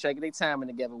timing. They try to get their timing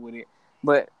together with it.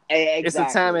 But it's a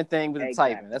timing thing with the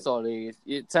typing. That's all it is.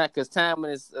 Because timing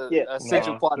is a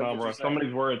central part of it. Bro. Some of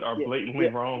these words are blatantly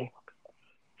wrong.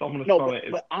 Some of the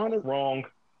spelling is wrong.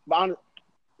 But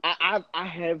I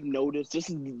have noticed,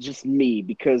 this is just me,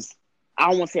 because I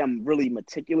don't want to say I'm really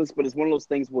meticulous, but it's one of those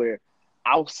things where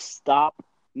I'll stop,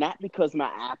 not because my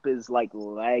app is like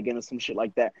lagging or some shit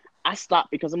like that. I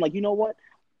stop because I'm like, you know what?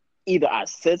 Either I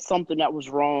said something that was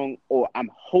wrong, or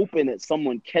I'm hoping that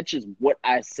someone catches what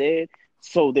I said,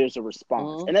 so there's a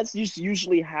response. And that's just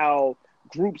usually how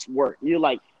groups work. You're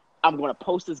like, I'm going to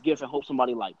post this GIF and hope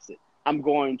somebody likes it. I'm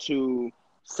going to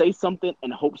say something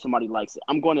and hope somebody likes it.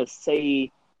 I'm going to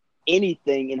say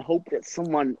anything and hope that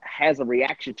someone has a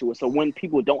reaction to it. So when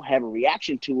people don't have a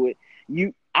reaction to it,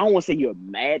 I don't want to say you're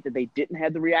mad that they didn't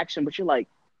have the reaction, but you're like,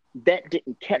 that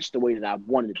didn't catch the way that I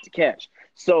wanted it to catch.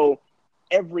 So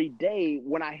every day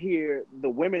when I hear the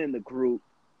women in the group,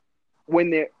 I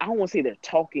don't want to say they're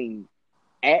talking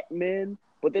at men,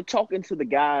 but they're talking to the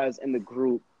guys in the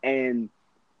group, and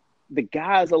the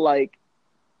guys are like,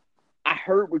 I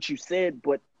heard what you said,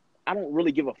 but I don't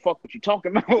really give a fuck what you're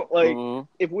talking about. Like,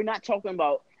 if we're not talking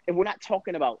about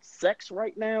sex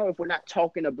right now, if we're not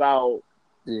talking about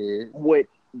what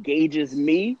gauges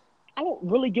me, I don't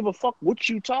really give a fuck what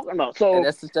you talking about. So and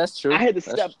that's true. I had to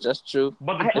step. That's true.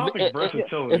 But the topic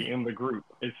versatility in the group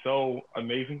is so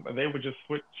amazing. They would just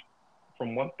switch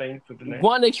from one thing to the next.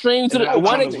 One extreme to another. From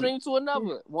one extreme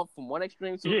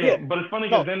to another. Yeah, but it's funny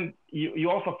because then you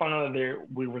also find out that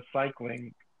we're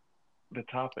recycling the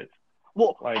topics.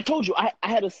 Well, like, I told you I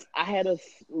had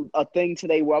a thing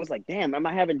today where I was like, damn, am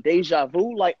I having deja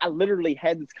vu? Like, I literally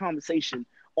had this conversation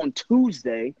on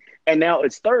Tuesday, and now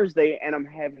it's Thursday, and I'm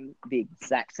having the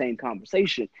exact same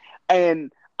conversation.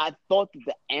 And I thought that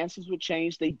the answers would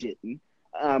change. They didn't.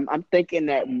 I'm thinking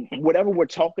that whatever we're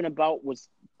talking about was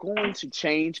going to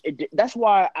change. That's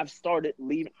why I've started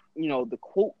leaving, the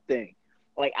quote thing.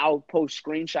 Like, I'll post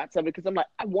screenshots of it because I'm like,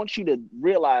 I want you to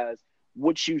realize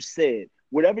what you said.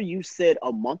 Whatever you said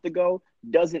a month ago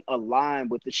doesn't align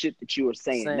with the shit that you are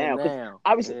saying now. Because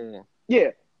obviously,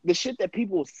 the shit that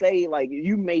people say, like,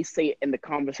 you may say it in the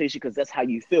conversation because that's how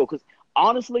you feel. Because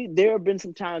honestly, there have been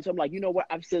some times I'm like, you know what,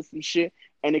 I've said some shit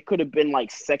and it could have been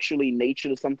like sexually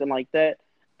natured or something like that.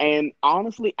 And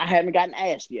honestly, I haven't gotten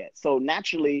asked yet. So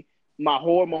naturally, my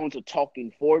hormones are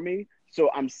talking for me. So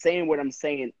I'm saying what I'm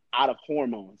saying out of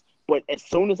hormones. But as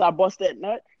soon as I bust that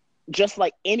nut, just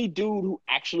like any dude who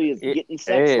actually is getting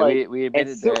sex, we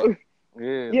admitted that.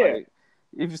 Like,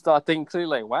 if you start thinking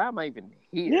clearly, like, why am I even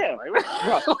here? Yeah,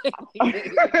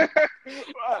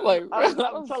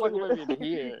 I'm telling you,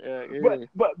 here.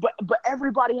 But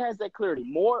everybody has that clarity.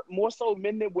 More so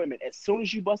men than women. As soon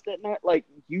as you bust that nut, like,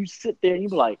 you sit there and you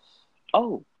be like,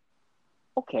 oh,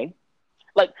 okay.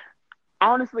 Like,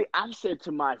 honestly, I've said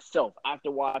to myself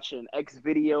after watching X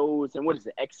videos and what is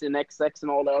it, X and XX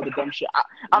and all that other dumb shit.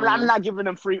 I'm not giving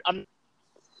them free. I'm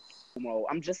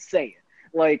just saying,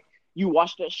 like, you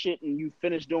watch that shit and you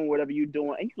finish doing whatever you're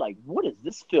doing, and you're like, what is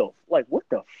this filth? Like, what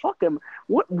the fuck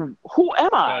who am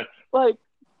I? Like,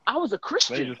 I was a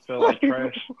Christian. They just feel like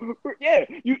trash. Yeah,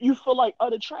 you feel like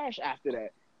utter trash after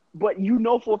that. But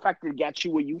for a fact that it got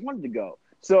you where you wanted to go.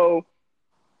 So,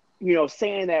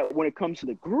 saying that when it comes to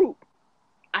the group,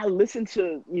 I listen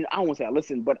to, I don't want to say I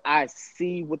listen, but I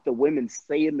see what the women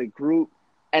say in the group,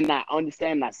 and I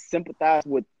understand and I sympathize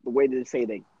with the way that they say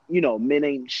that, men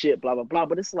ain't shit, blah, blah, blah.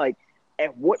 But it's like,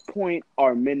 at what point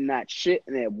are men not shit?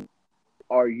 And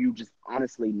are you just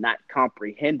honestly not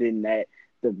comprehending that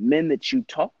the men that you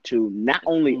talk to not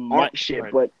only aren't shit,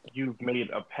 but you've made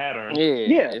a pattern.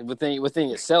 Yeah. Within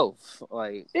yourself.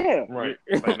 Like, yeah. Right.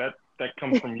 Like that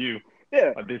comes from you.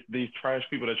 Yeah. Like these trash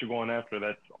people that you're going after,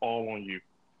 that's all on you.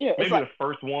 Yeah, maybe the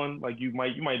first one, like you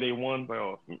might date one,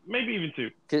 like, maybe even two.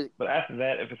 But after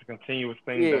that, if it's a continuous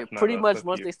thing, that's not pretty much that's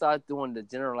once you. They start doing the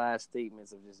generalized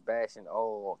statements of just bashing the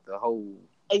whole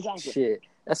exactly shit.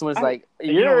 That's when it's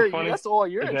that's all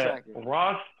you're attracting.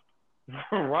 Ross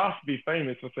be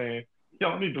famous for saying,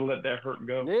 y'all need to let that hurt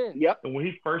go. Yeah. Yep. And when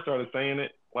he first started saying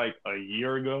it, like a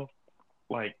year ago,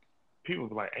 like people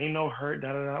was like, "Ain't no hurt,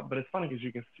 da da da." But it's funny because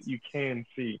you can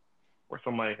see where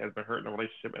somebody has been hurt in a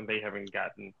relationship and they haven't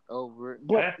gotten over it.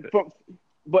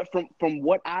 But from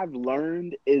what I've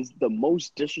learned is the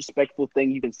most disrespectful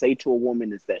thing you can say to a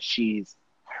woman is that she's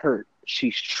hurt,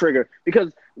 she's triggered,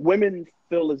 because women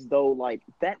feel as though like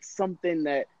that's something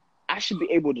that I should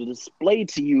be able to display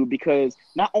to you, because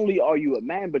not only are you a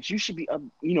man, but you should be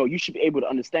you should be able to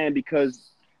understand,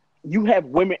 because you have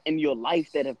women in your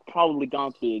life that have probably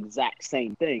gone through the exact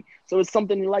same thing. So it's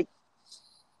something like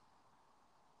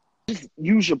just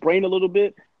use your brain a little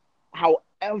bit.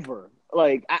 However,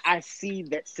 like I see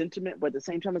that sentiment, but at the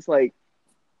same time, it's like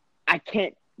I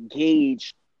can't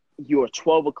gauge your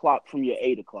 12 o'clock from your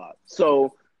 8 o'clock.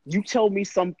 So you tell me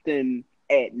something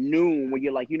at noon when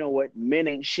you're like, you know what, men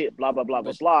ain't shit, blah blah blah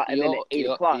blah blah, and then at 8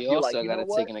 o'clock you're like, you know what? You also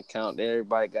got to take into account that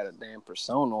everybody got a damn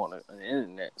persona on the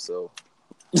internet, so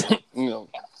you know,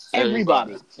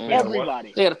 everybody, they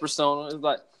got a persona. It's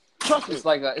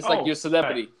like it's like your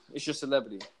celebrity. It's your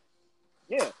celebrity.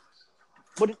 Yeah.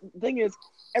 But the thing is,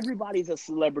 everybody's a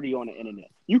celebrity on the internet.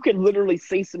 You can literally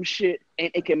say some shit and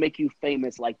it can make you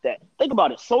famous like that. Think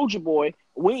about it. Soulja Boy,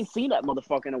 we ain't seen that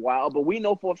motherfucker in a while, but we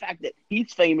know for a fact that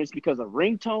he's famous because of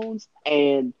ringtones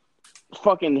and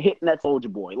fucking hitting that Soulja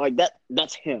Boy. Like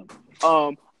that's him.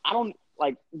 I don't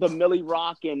like the Millie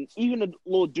Rock and even the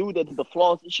little dude that did the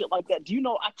flaws and shit like that. Do you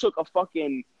know I took a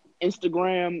fucking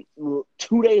Instagram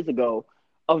 2 days ago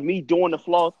of me doing the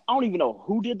flaws? I don't even know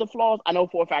who did the flaws. I know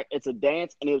for a fact it's a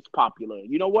dance and it was popular.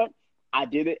 You know what? I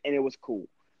did it and it was cool.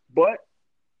 But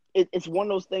it's one of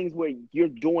those things where you're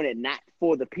doing it not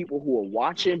for the people who are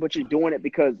watching, but you're doing it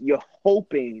because you're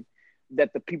hoping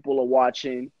that the people are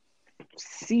watching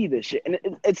see this shit. And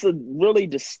it's a really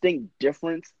distinct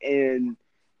difference in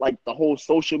like the whole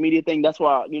social media thing. That's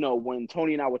why, when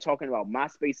Tony and I were talking about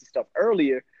MySpace and stuff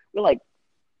earlier, we're like,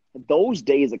 those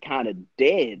days are kind of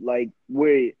dead. Like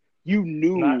where you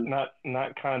knew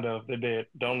not kind of, they're dead.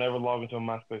 Don't ever log into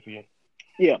MySpace again.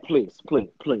 Yeah, please.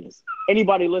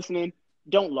 Anybody listening,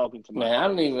 don't log into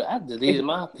MySpace. Man, I deleted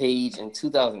my page in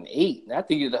 2008. I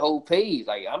deleted the whole page.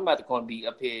 Like I'm about to going to be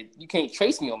up here. You can't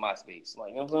trace me on MySpace.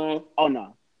 Like, you know what I'm saying? Oh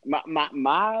no. My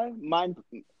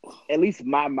at least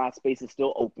my MySpace is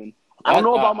still open. I don't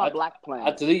know about my Black Planet.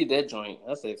 I deleted that joint.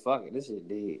 I said, fuck it, this shit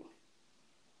dead.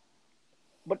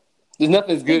 But there's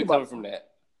nothing good coming from that.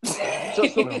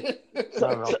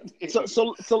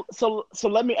 So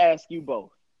let me ask you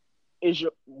both.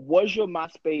 Was your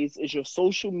MySpace, is your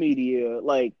social media,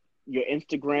 like your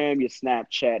Instagram, your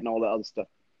Snapchat, and all the other stuff,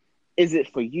 is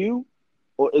it for you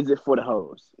or is it for the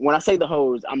hoes? When I say the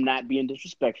hoes, I'm not being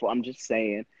disrespectful. I'm just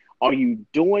saying, are you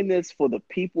doing this for the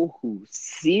people who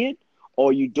see it,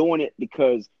 or are you doing it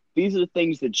because these are the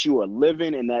things that you are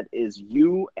living and that is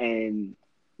you and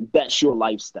that's your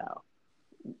lifestyle?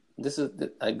 This is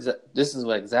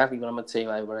exactly what I'm gonna tell you.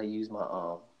 Like when I use my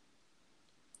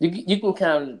you can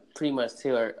kind of pretty much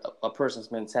tell a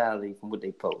person's mentality from what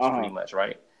they post, pretty much,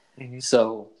 right? Mm-hmm.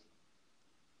 So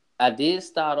I did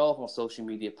start off on social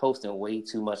media posting way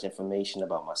too much information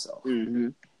about myself. Mm-hmm.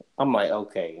 I'm like,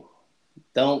 okay,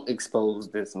 don't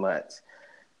expose this much.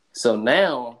 So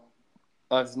now,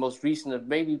 it's most recent,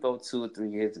 maybe about 2 or 3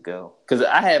 years ago, because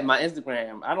I have my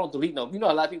Instagram. I don't delete no. You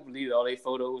know, a lot of people delete all their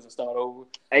photos and start over.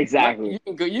 Exactly.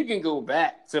 You can go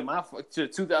back to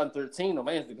 2013 on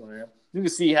my Instagram. You can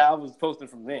see how I was posting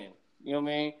from then. You know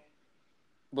what I mean?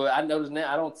 But I noticed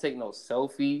now I don't take no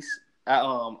selfies.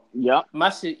 My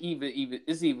shit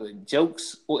either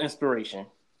jokes or inspiration.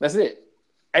 That's it.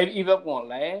 Either I'm going to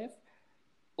laugh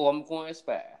or I'm going to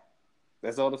inspire.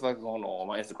 That's all the fuck going on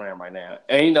my Instagram right now.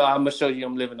 And I'm gonna show you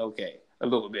I'm living okay a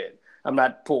little bit. I'm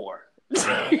not poor.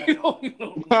 Right.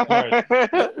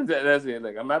 That's it.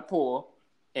 Like I'm not poor,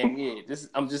 and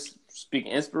I'm just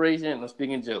speaking inspiration and I'm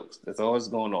speaking jokes. That's all that's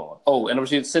going on. Oh, and I'm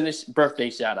just sending birthday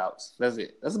shout outs. That's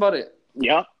it. That's about it.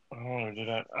 Yeah. I don't want to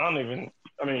do that.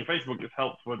 Facebook just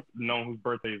helps with knowing whose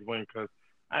birthday is when, because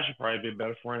I should probably be a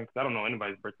better friend because I don't know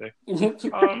anybody's birthday.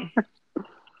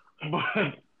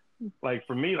 But like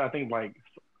for me, I think like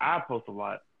I post a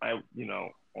lot, on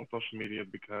social media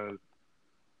because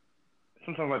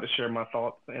sometimes I like to share my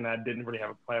thoughts, and I didn't really have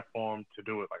a platform to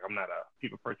do it. Like I'm not a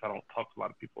people person. I don't talk to a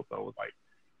lot of people, so it was like,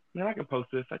 man, I can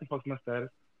post this. I can post my status.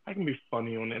 I can be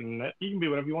funny on the internet. You can be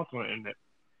whatever you want to on the internet.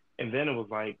 And then it was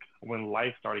like when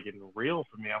life started getting real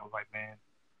for me, I was like, man,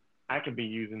 I could be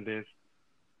using this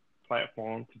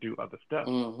platform to do other stuff.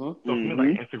 Mm-hmm. So for me,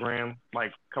 like Instagram,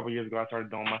 like a couple of years ago, I started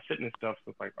doing my fitness stuff.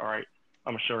 So it's like, all right,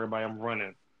 I'm gonna show everybody I'm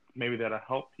running. Maybe that'll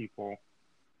help people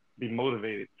be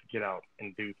motivated to get out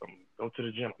and do something. Go to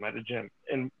the gym. I'm at the gym.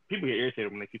 And people get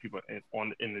irritated when they see people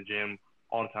in the gym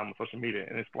all the time on social media.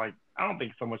 And it's like, I don't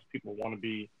think so much people want to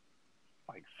be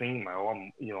like seen like, oh,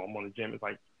 I'm on the gym. It's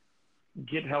like,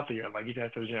 get healthier, like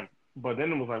get to the gym. But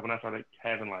then it was like when I started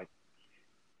having like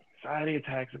anxiety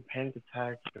attacks and panic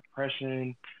attacks,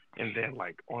 depression, and then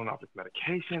like on and off this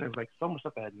medication. It was like so much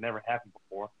stuff that had never happened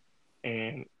before.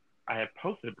 And I had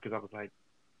posted it because I was like,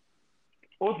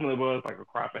 ultimately it was like a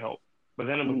cry for help. But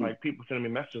then it was like people sending me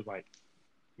messages like,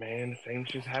 man, the same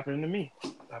shit's happening to me.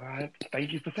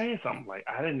 Thank you for saying something. Like,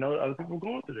 I didn't know other people were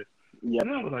going through this. Yep.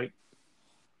 And then I was like,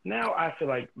 now I feel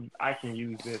like I can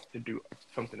use this to do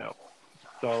something else.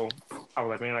 So I was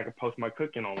like, man, I can post my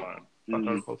cooking online. So I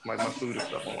started posting like my food and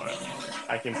stuff online.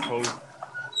 I can post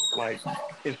like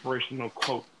inspirational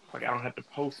quotes. Like, I don't have to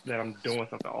post that I'm doing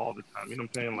something all the time. You know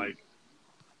what I'm saying? Like,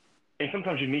 and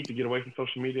sometimes you need to get away from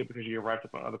social media because you get wrapped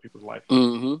up on other people's lives.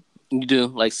 Mm-hmm. You do,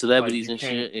 like celebrities and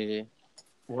shit. Yeah.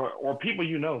 Or people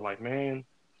you know, like, man,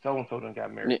 so and so done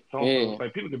got married. So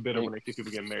like people get bitter when they see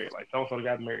people get married. Like, so and so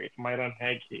got married. Somebody done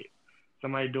had kids.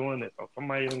 Somebody doing this. Or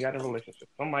somebody even got in a relationship.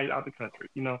 Somebody out the country.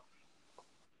 You know,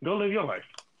 go live your life.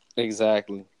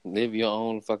 Exactly. Live your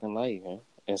own fucking life, man,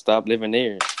 and stop living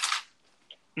theirs.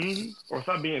 Or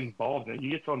stop being involved in it.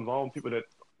 You get so involved in people that,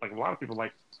 like, a lot of people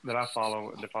like that I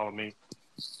follow and that follow me.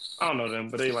 I don't know them,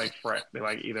 but they like frat. They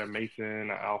like either Mason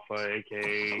or Alpha,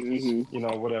 aka, you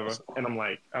know, whatever. And I'm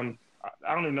like, I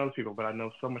don't even know those people, but I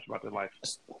know so much about their life.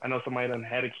 I know somebody done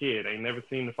had a kid. They ain't never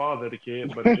seen the father of the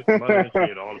kid, but it's just the mother of the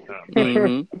kid all the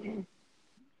time. Like,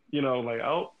 you know, like,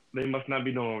 oh, they must not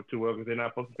be doing too well because they're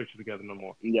not posting pictures together no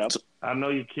more. Yep. I know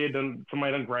your kid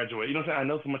somebody done graduate. You know what I'm saying? I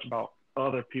know so much about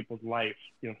other people's life.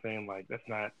 You know what I'm saying? Like, that's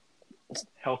not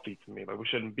healthy to me. Like, we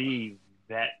shouldn't be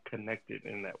that connected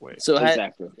in that way. So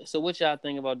exactly. So what y'all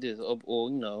think about this? Or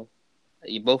you know,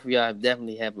 both of y'all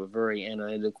definitely have a very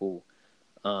analytical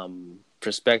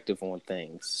perspective on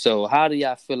things. So how do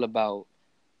y'all feel about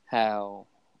how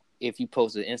if you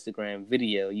post an Instagram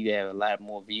video, you have a lot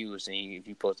more views than if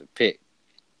you post a pic?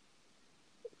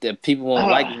 The people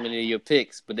won't like as many of your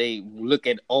pics, but they look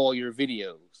at all your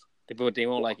videos. They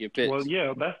won't like your pics. Well,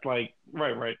 yeah, that's like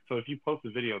right. So if you post a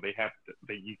video, you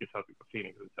can tell people seen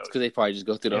it because they probably just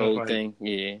go through the whole thing.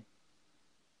 Yeah.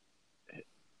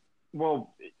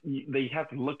 Well, they have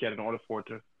to look at it in order for it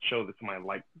to show that somebody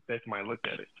looked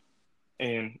at it.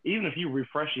 And even if you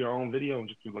refresh your own video and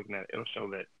just keep looking at it, it'll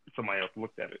show that somebody else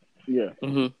looked at it.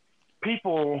 Yeah.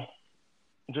 People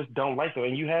just don't like it,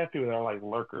 and you have people that are like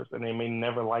lurkers, and they may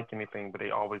never like anything, but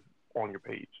they always on your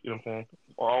page. You know what I'm saying?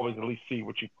 Or always at least see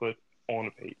what you put on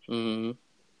the page.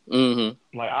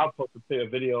 Like, I'll post a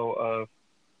video of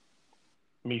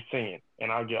me singing,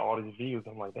 and I'll get all these views.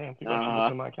 I'm like, damn, people actually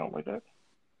look at my account like that.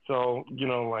 So, you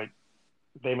know, like,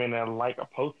 they may not like a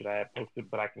post that I had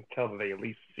posted, but I can tell that they at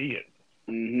least see it.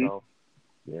 So,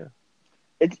 yeah.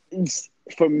 It's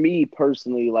for me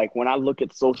personally, like, when I look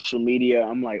at social media,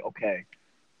 I'm like, okay,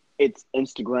 it's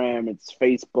Instagram, it's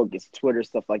Facebook, it's Twitter,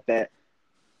 stuff like that.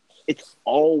 It's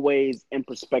always in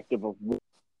perspective of what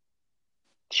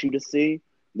you to see.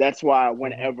 That's why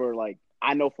whenever, like,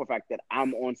 I know for a fact that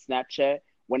I'm on Snapchat,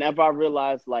 whenever I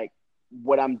realize, like,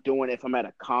 what I'm doing, if I'm at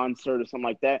a concert or something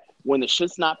like that, when the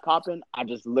shit's not popping, I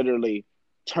just literally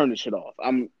turn the shit off.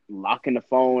 I'm locking the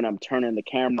phone, I'm turning the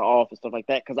camera off and stuff like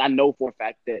that, because I know for a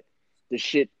fact that the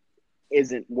shit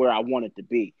isn't where I want it to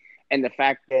be. And the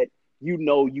fact that, you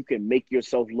know, you can make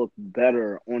yourself look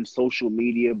better on social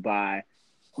media by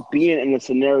being in a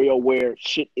scenario where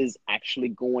shit is actually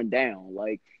going down.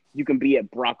 Like, you can be at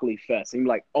Broccoli Fest and you're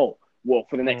like, oh, well,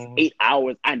 for the next 8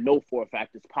 hours, I know for a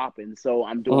fact it's popping, so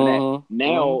I'm doing that.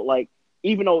 Now, like,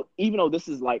 even though this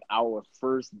is like our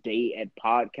first day at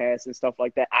podcasts and stuff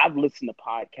like that, I've listened to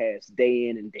podcasts day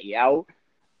in and day out.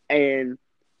 And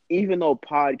even though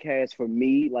podcasts for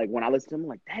me, like, when I listen to them, I'm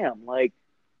like, damn, like,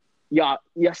 y'all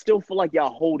still feel like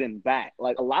y'all holding back.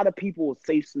 Like, a lot of people will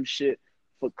say some shit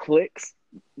for clicks,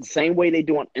 the same way they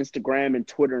do on Instagram and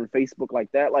Twitter and Facebook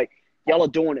like that. Like, y'all are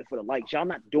doing it for the likes. Y'all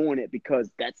not doing it because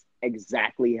that's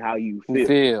exactly how you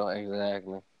feel.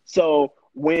 Exactly. So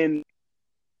when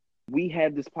we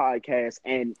had this podcast,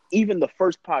 and even the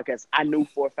first podcast, I knew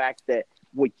for a fact that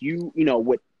what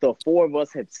the four of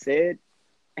us have said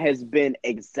has been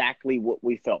exactly what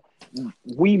we felt.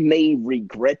 We may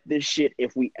regret this shit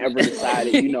if we ever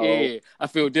decided, yeah, I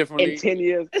feel differently in 10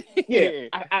 years. Yeah,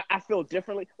 I feel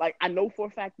differently. Like, I know for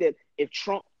a fact that if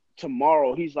Trump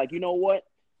tomorrow, he's like, you know what?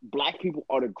 Black people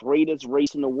are the greatest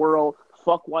race in the world.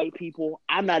 Fuck white people.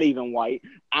 I'm not even white.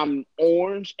 I'm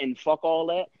orange and fuck all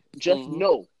that. Just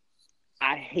know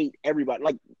I hate everybody.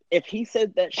 Like, if he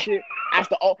said that shit,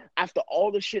 after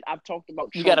all the shit I've talked about,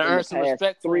 You Trump gotta in earn the some past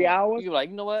respect. 3 hours. You're like,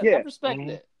 you know what? Yeah. I respect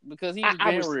that because he was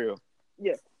being real.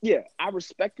 Yeah, I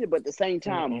respect it, but at the same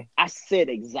time, I said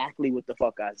exactly what the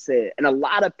fuck I said. And a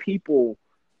lot of people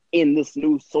in this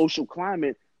new social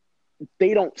climate,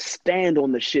 they don't stand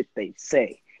on the shit they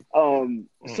say.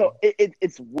 So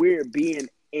it's weird being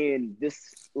in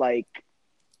this, like,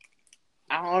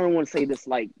 I don't want to say this,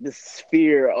 like, this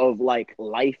sphere of like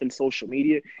life and social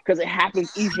media, because it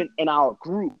happens even in our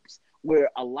groups where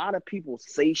a lot of people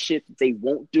say shit that they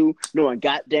won't do, knowing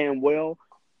goddamn well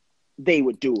they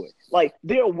would do it. Like,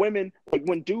 there are women, like,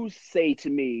 when dudes say to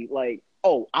me, like,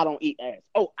 oh, I don't eat ass.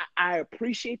 Oh, I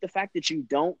appreciate the fact that you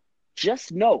don't.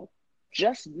 Just know,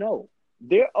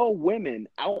 there are women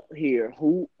out here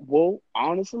who will,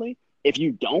 honestly, if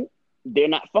you don't, they're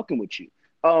not fucking with you.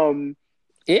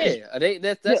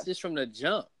 That's just from the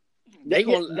jump. They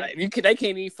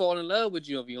can't even fall in love with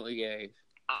you if you don't eat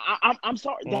ass. I'm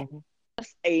sorry.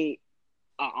 That's a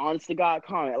honest to God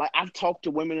comment. Like, I've talked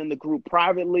to women in the group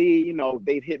privately. You know,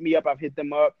 they've hit me up. I've hit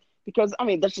them up because, I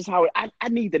mean, that's just how I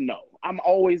need to know. I've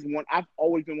always been one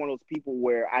of those people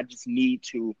where I just need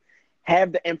to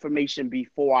have the information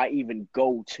before I even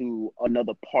go to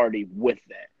another party with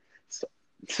that.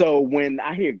 So when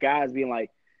I hear guys being like,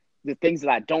 the things that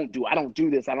I don't do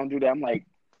this, I don't do that, I'm like,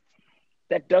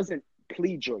 that doesn't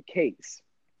plead your case.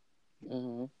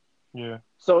 Mm-hmm. Yeah.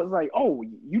 So it's like, oh,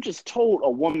 you just told a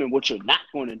woman what you're not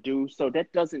going to do, so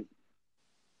that doesn't.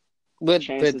 But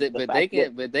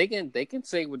they can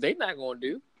say what they're not going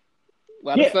to do.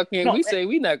 Why the fuck can't we say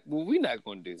we're not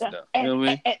going to do stuff? You know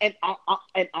what I mean?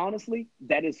 And honestly,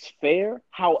 that is fair.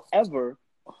 However,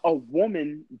 a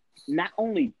woman not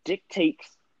only dictates.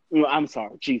 Well, I'm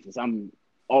sorry, Jesus, I'm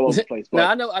all over the place.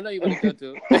 But... No, I know you want to go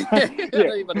to it. I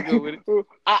know you want to go with it.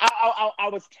 I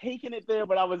was taking it there,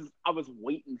 but I was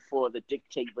waiting for the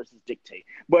dictate versus dictate.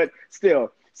 But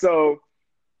still, so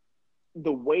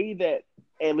the way that,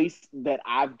 at least that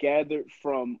I've gathered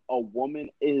from a woman,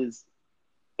 is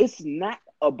it's not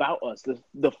about us.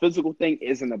 The physical thing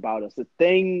isn't about us. The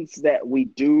things that we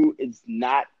do is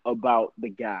not about the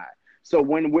guy. So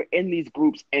when we're in these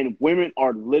groups and women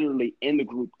are literally in the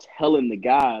group telling the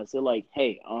guys, they're like,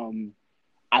 hey,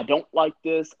 I don't like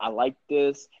this. I like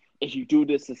this. If you do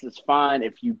this, this is fine.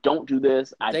 If you don't do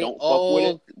this, I don't fuck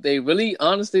with it. They really,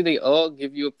 honestly, they all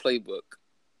give you a playbook.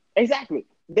 Exactly.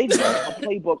 They've done a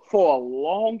playbook for a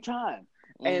long time.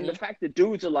 Mm-hmm. And the fact that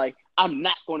dudes are like, I'm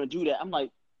not going to do that. I'm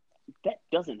like, that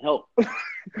doesn't help.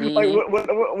 Mm-hmm.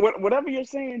 Like, whatever you're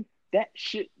saying, that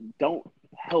shit don't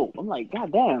help. I'm like,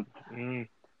 God damn. Mm.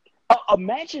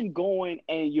 Imagine going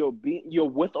and you're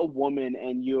with a woman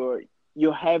and you're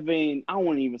having, I don't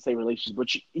want to even say relations, but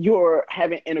you're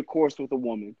having intercourse with a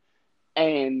woman,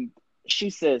 and she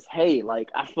says, hey, like,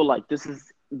 I feel like this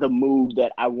is the mood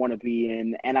that I want to be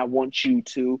in, and I want you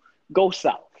to go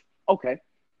south. Okay.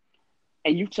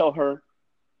 And you tell her,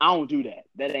 I don't do that.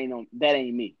 That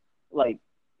ain't me. Like,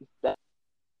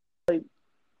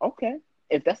 okay.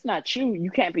 If that's not you, you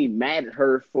can't be mad at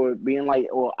her for being like,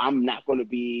 well, I'm not going to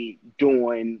be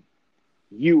doing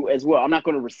you as well. I'm not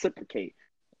going to reciprocate.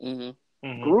 Mm-hmm.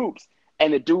 Mm-hmm. Groups.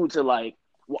 And the dudes are like,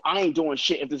 well, I ain't doing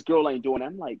shit if this girl ain't doing it.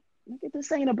 I'm like, nigga,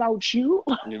 this ain't about you.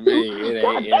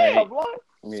 It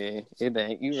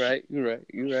ain't. You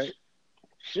right.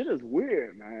 Shit is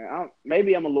weird, man.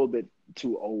 Maybe I'm a little bit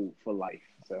too old for life,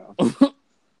 so.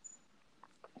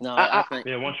 No, I think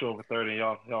once you're over 30,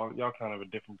 y'all kind of a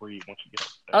different breed once you get over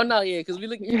 30. Oh no, yeah, because we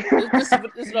look. This is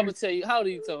what I'm gonna tell you. How old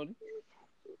are you, Tony?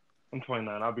 I'm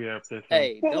 29. I'll be there for this.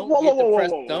 Hey, don't get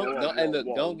depressed.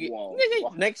 Don't get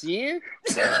nigga next year.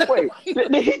 Wait,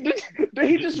 did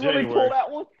he just really pull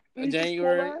that one?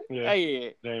 January.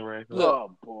 Yeah. January.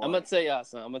 Look, I'm gonna tell y'all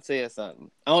something. I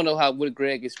don't know what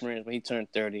Greg experienced when he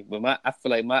turned 30, but I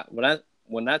feel like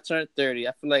when I turned 30,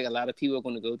 I feel like a lot of people are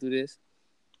gonna go through this.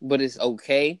 But it's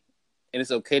okay, and it's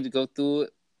okay to go through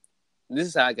it. This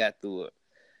is how I got through it.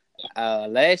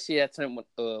 Last year when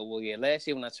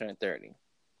I turned 30,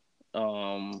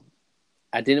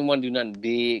 I didn't want to do nothing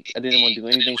big. I didn't want to do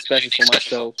anything special for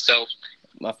myself. So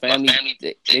my family,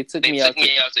 they took me out.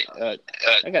 I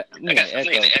got an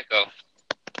echo.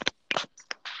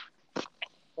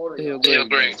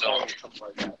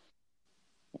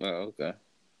 Oh, okay.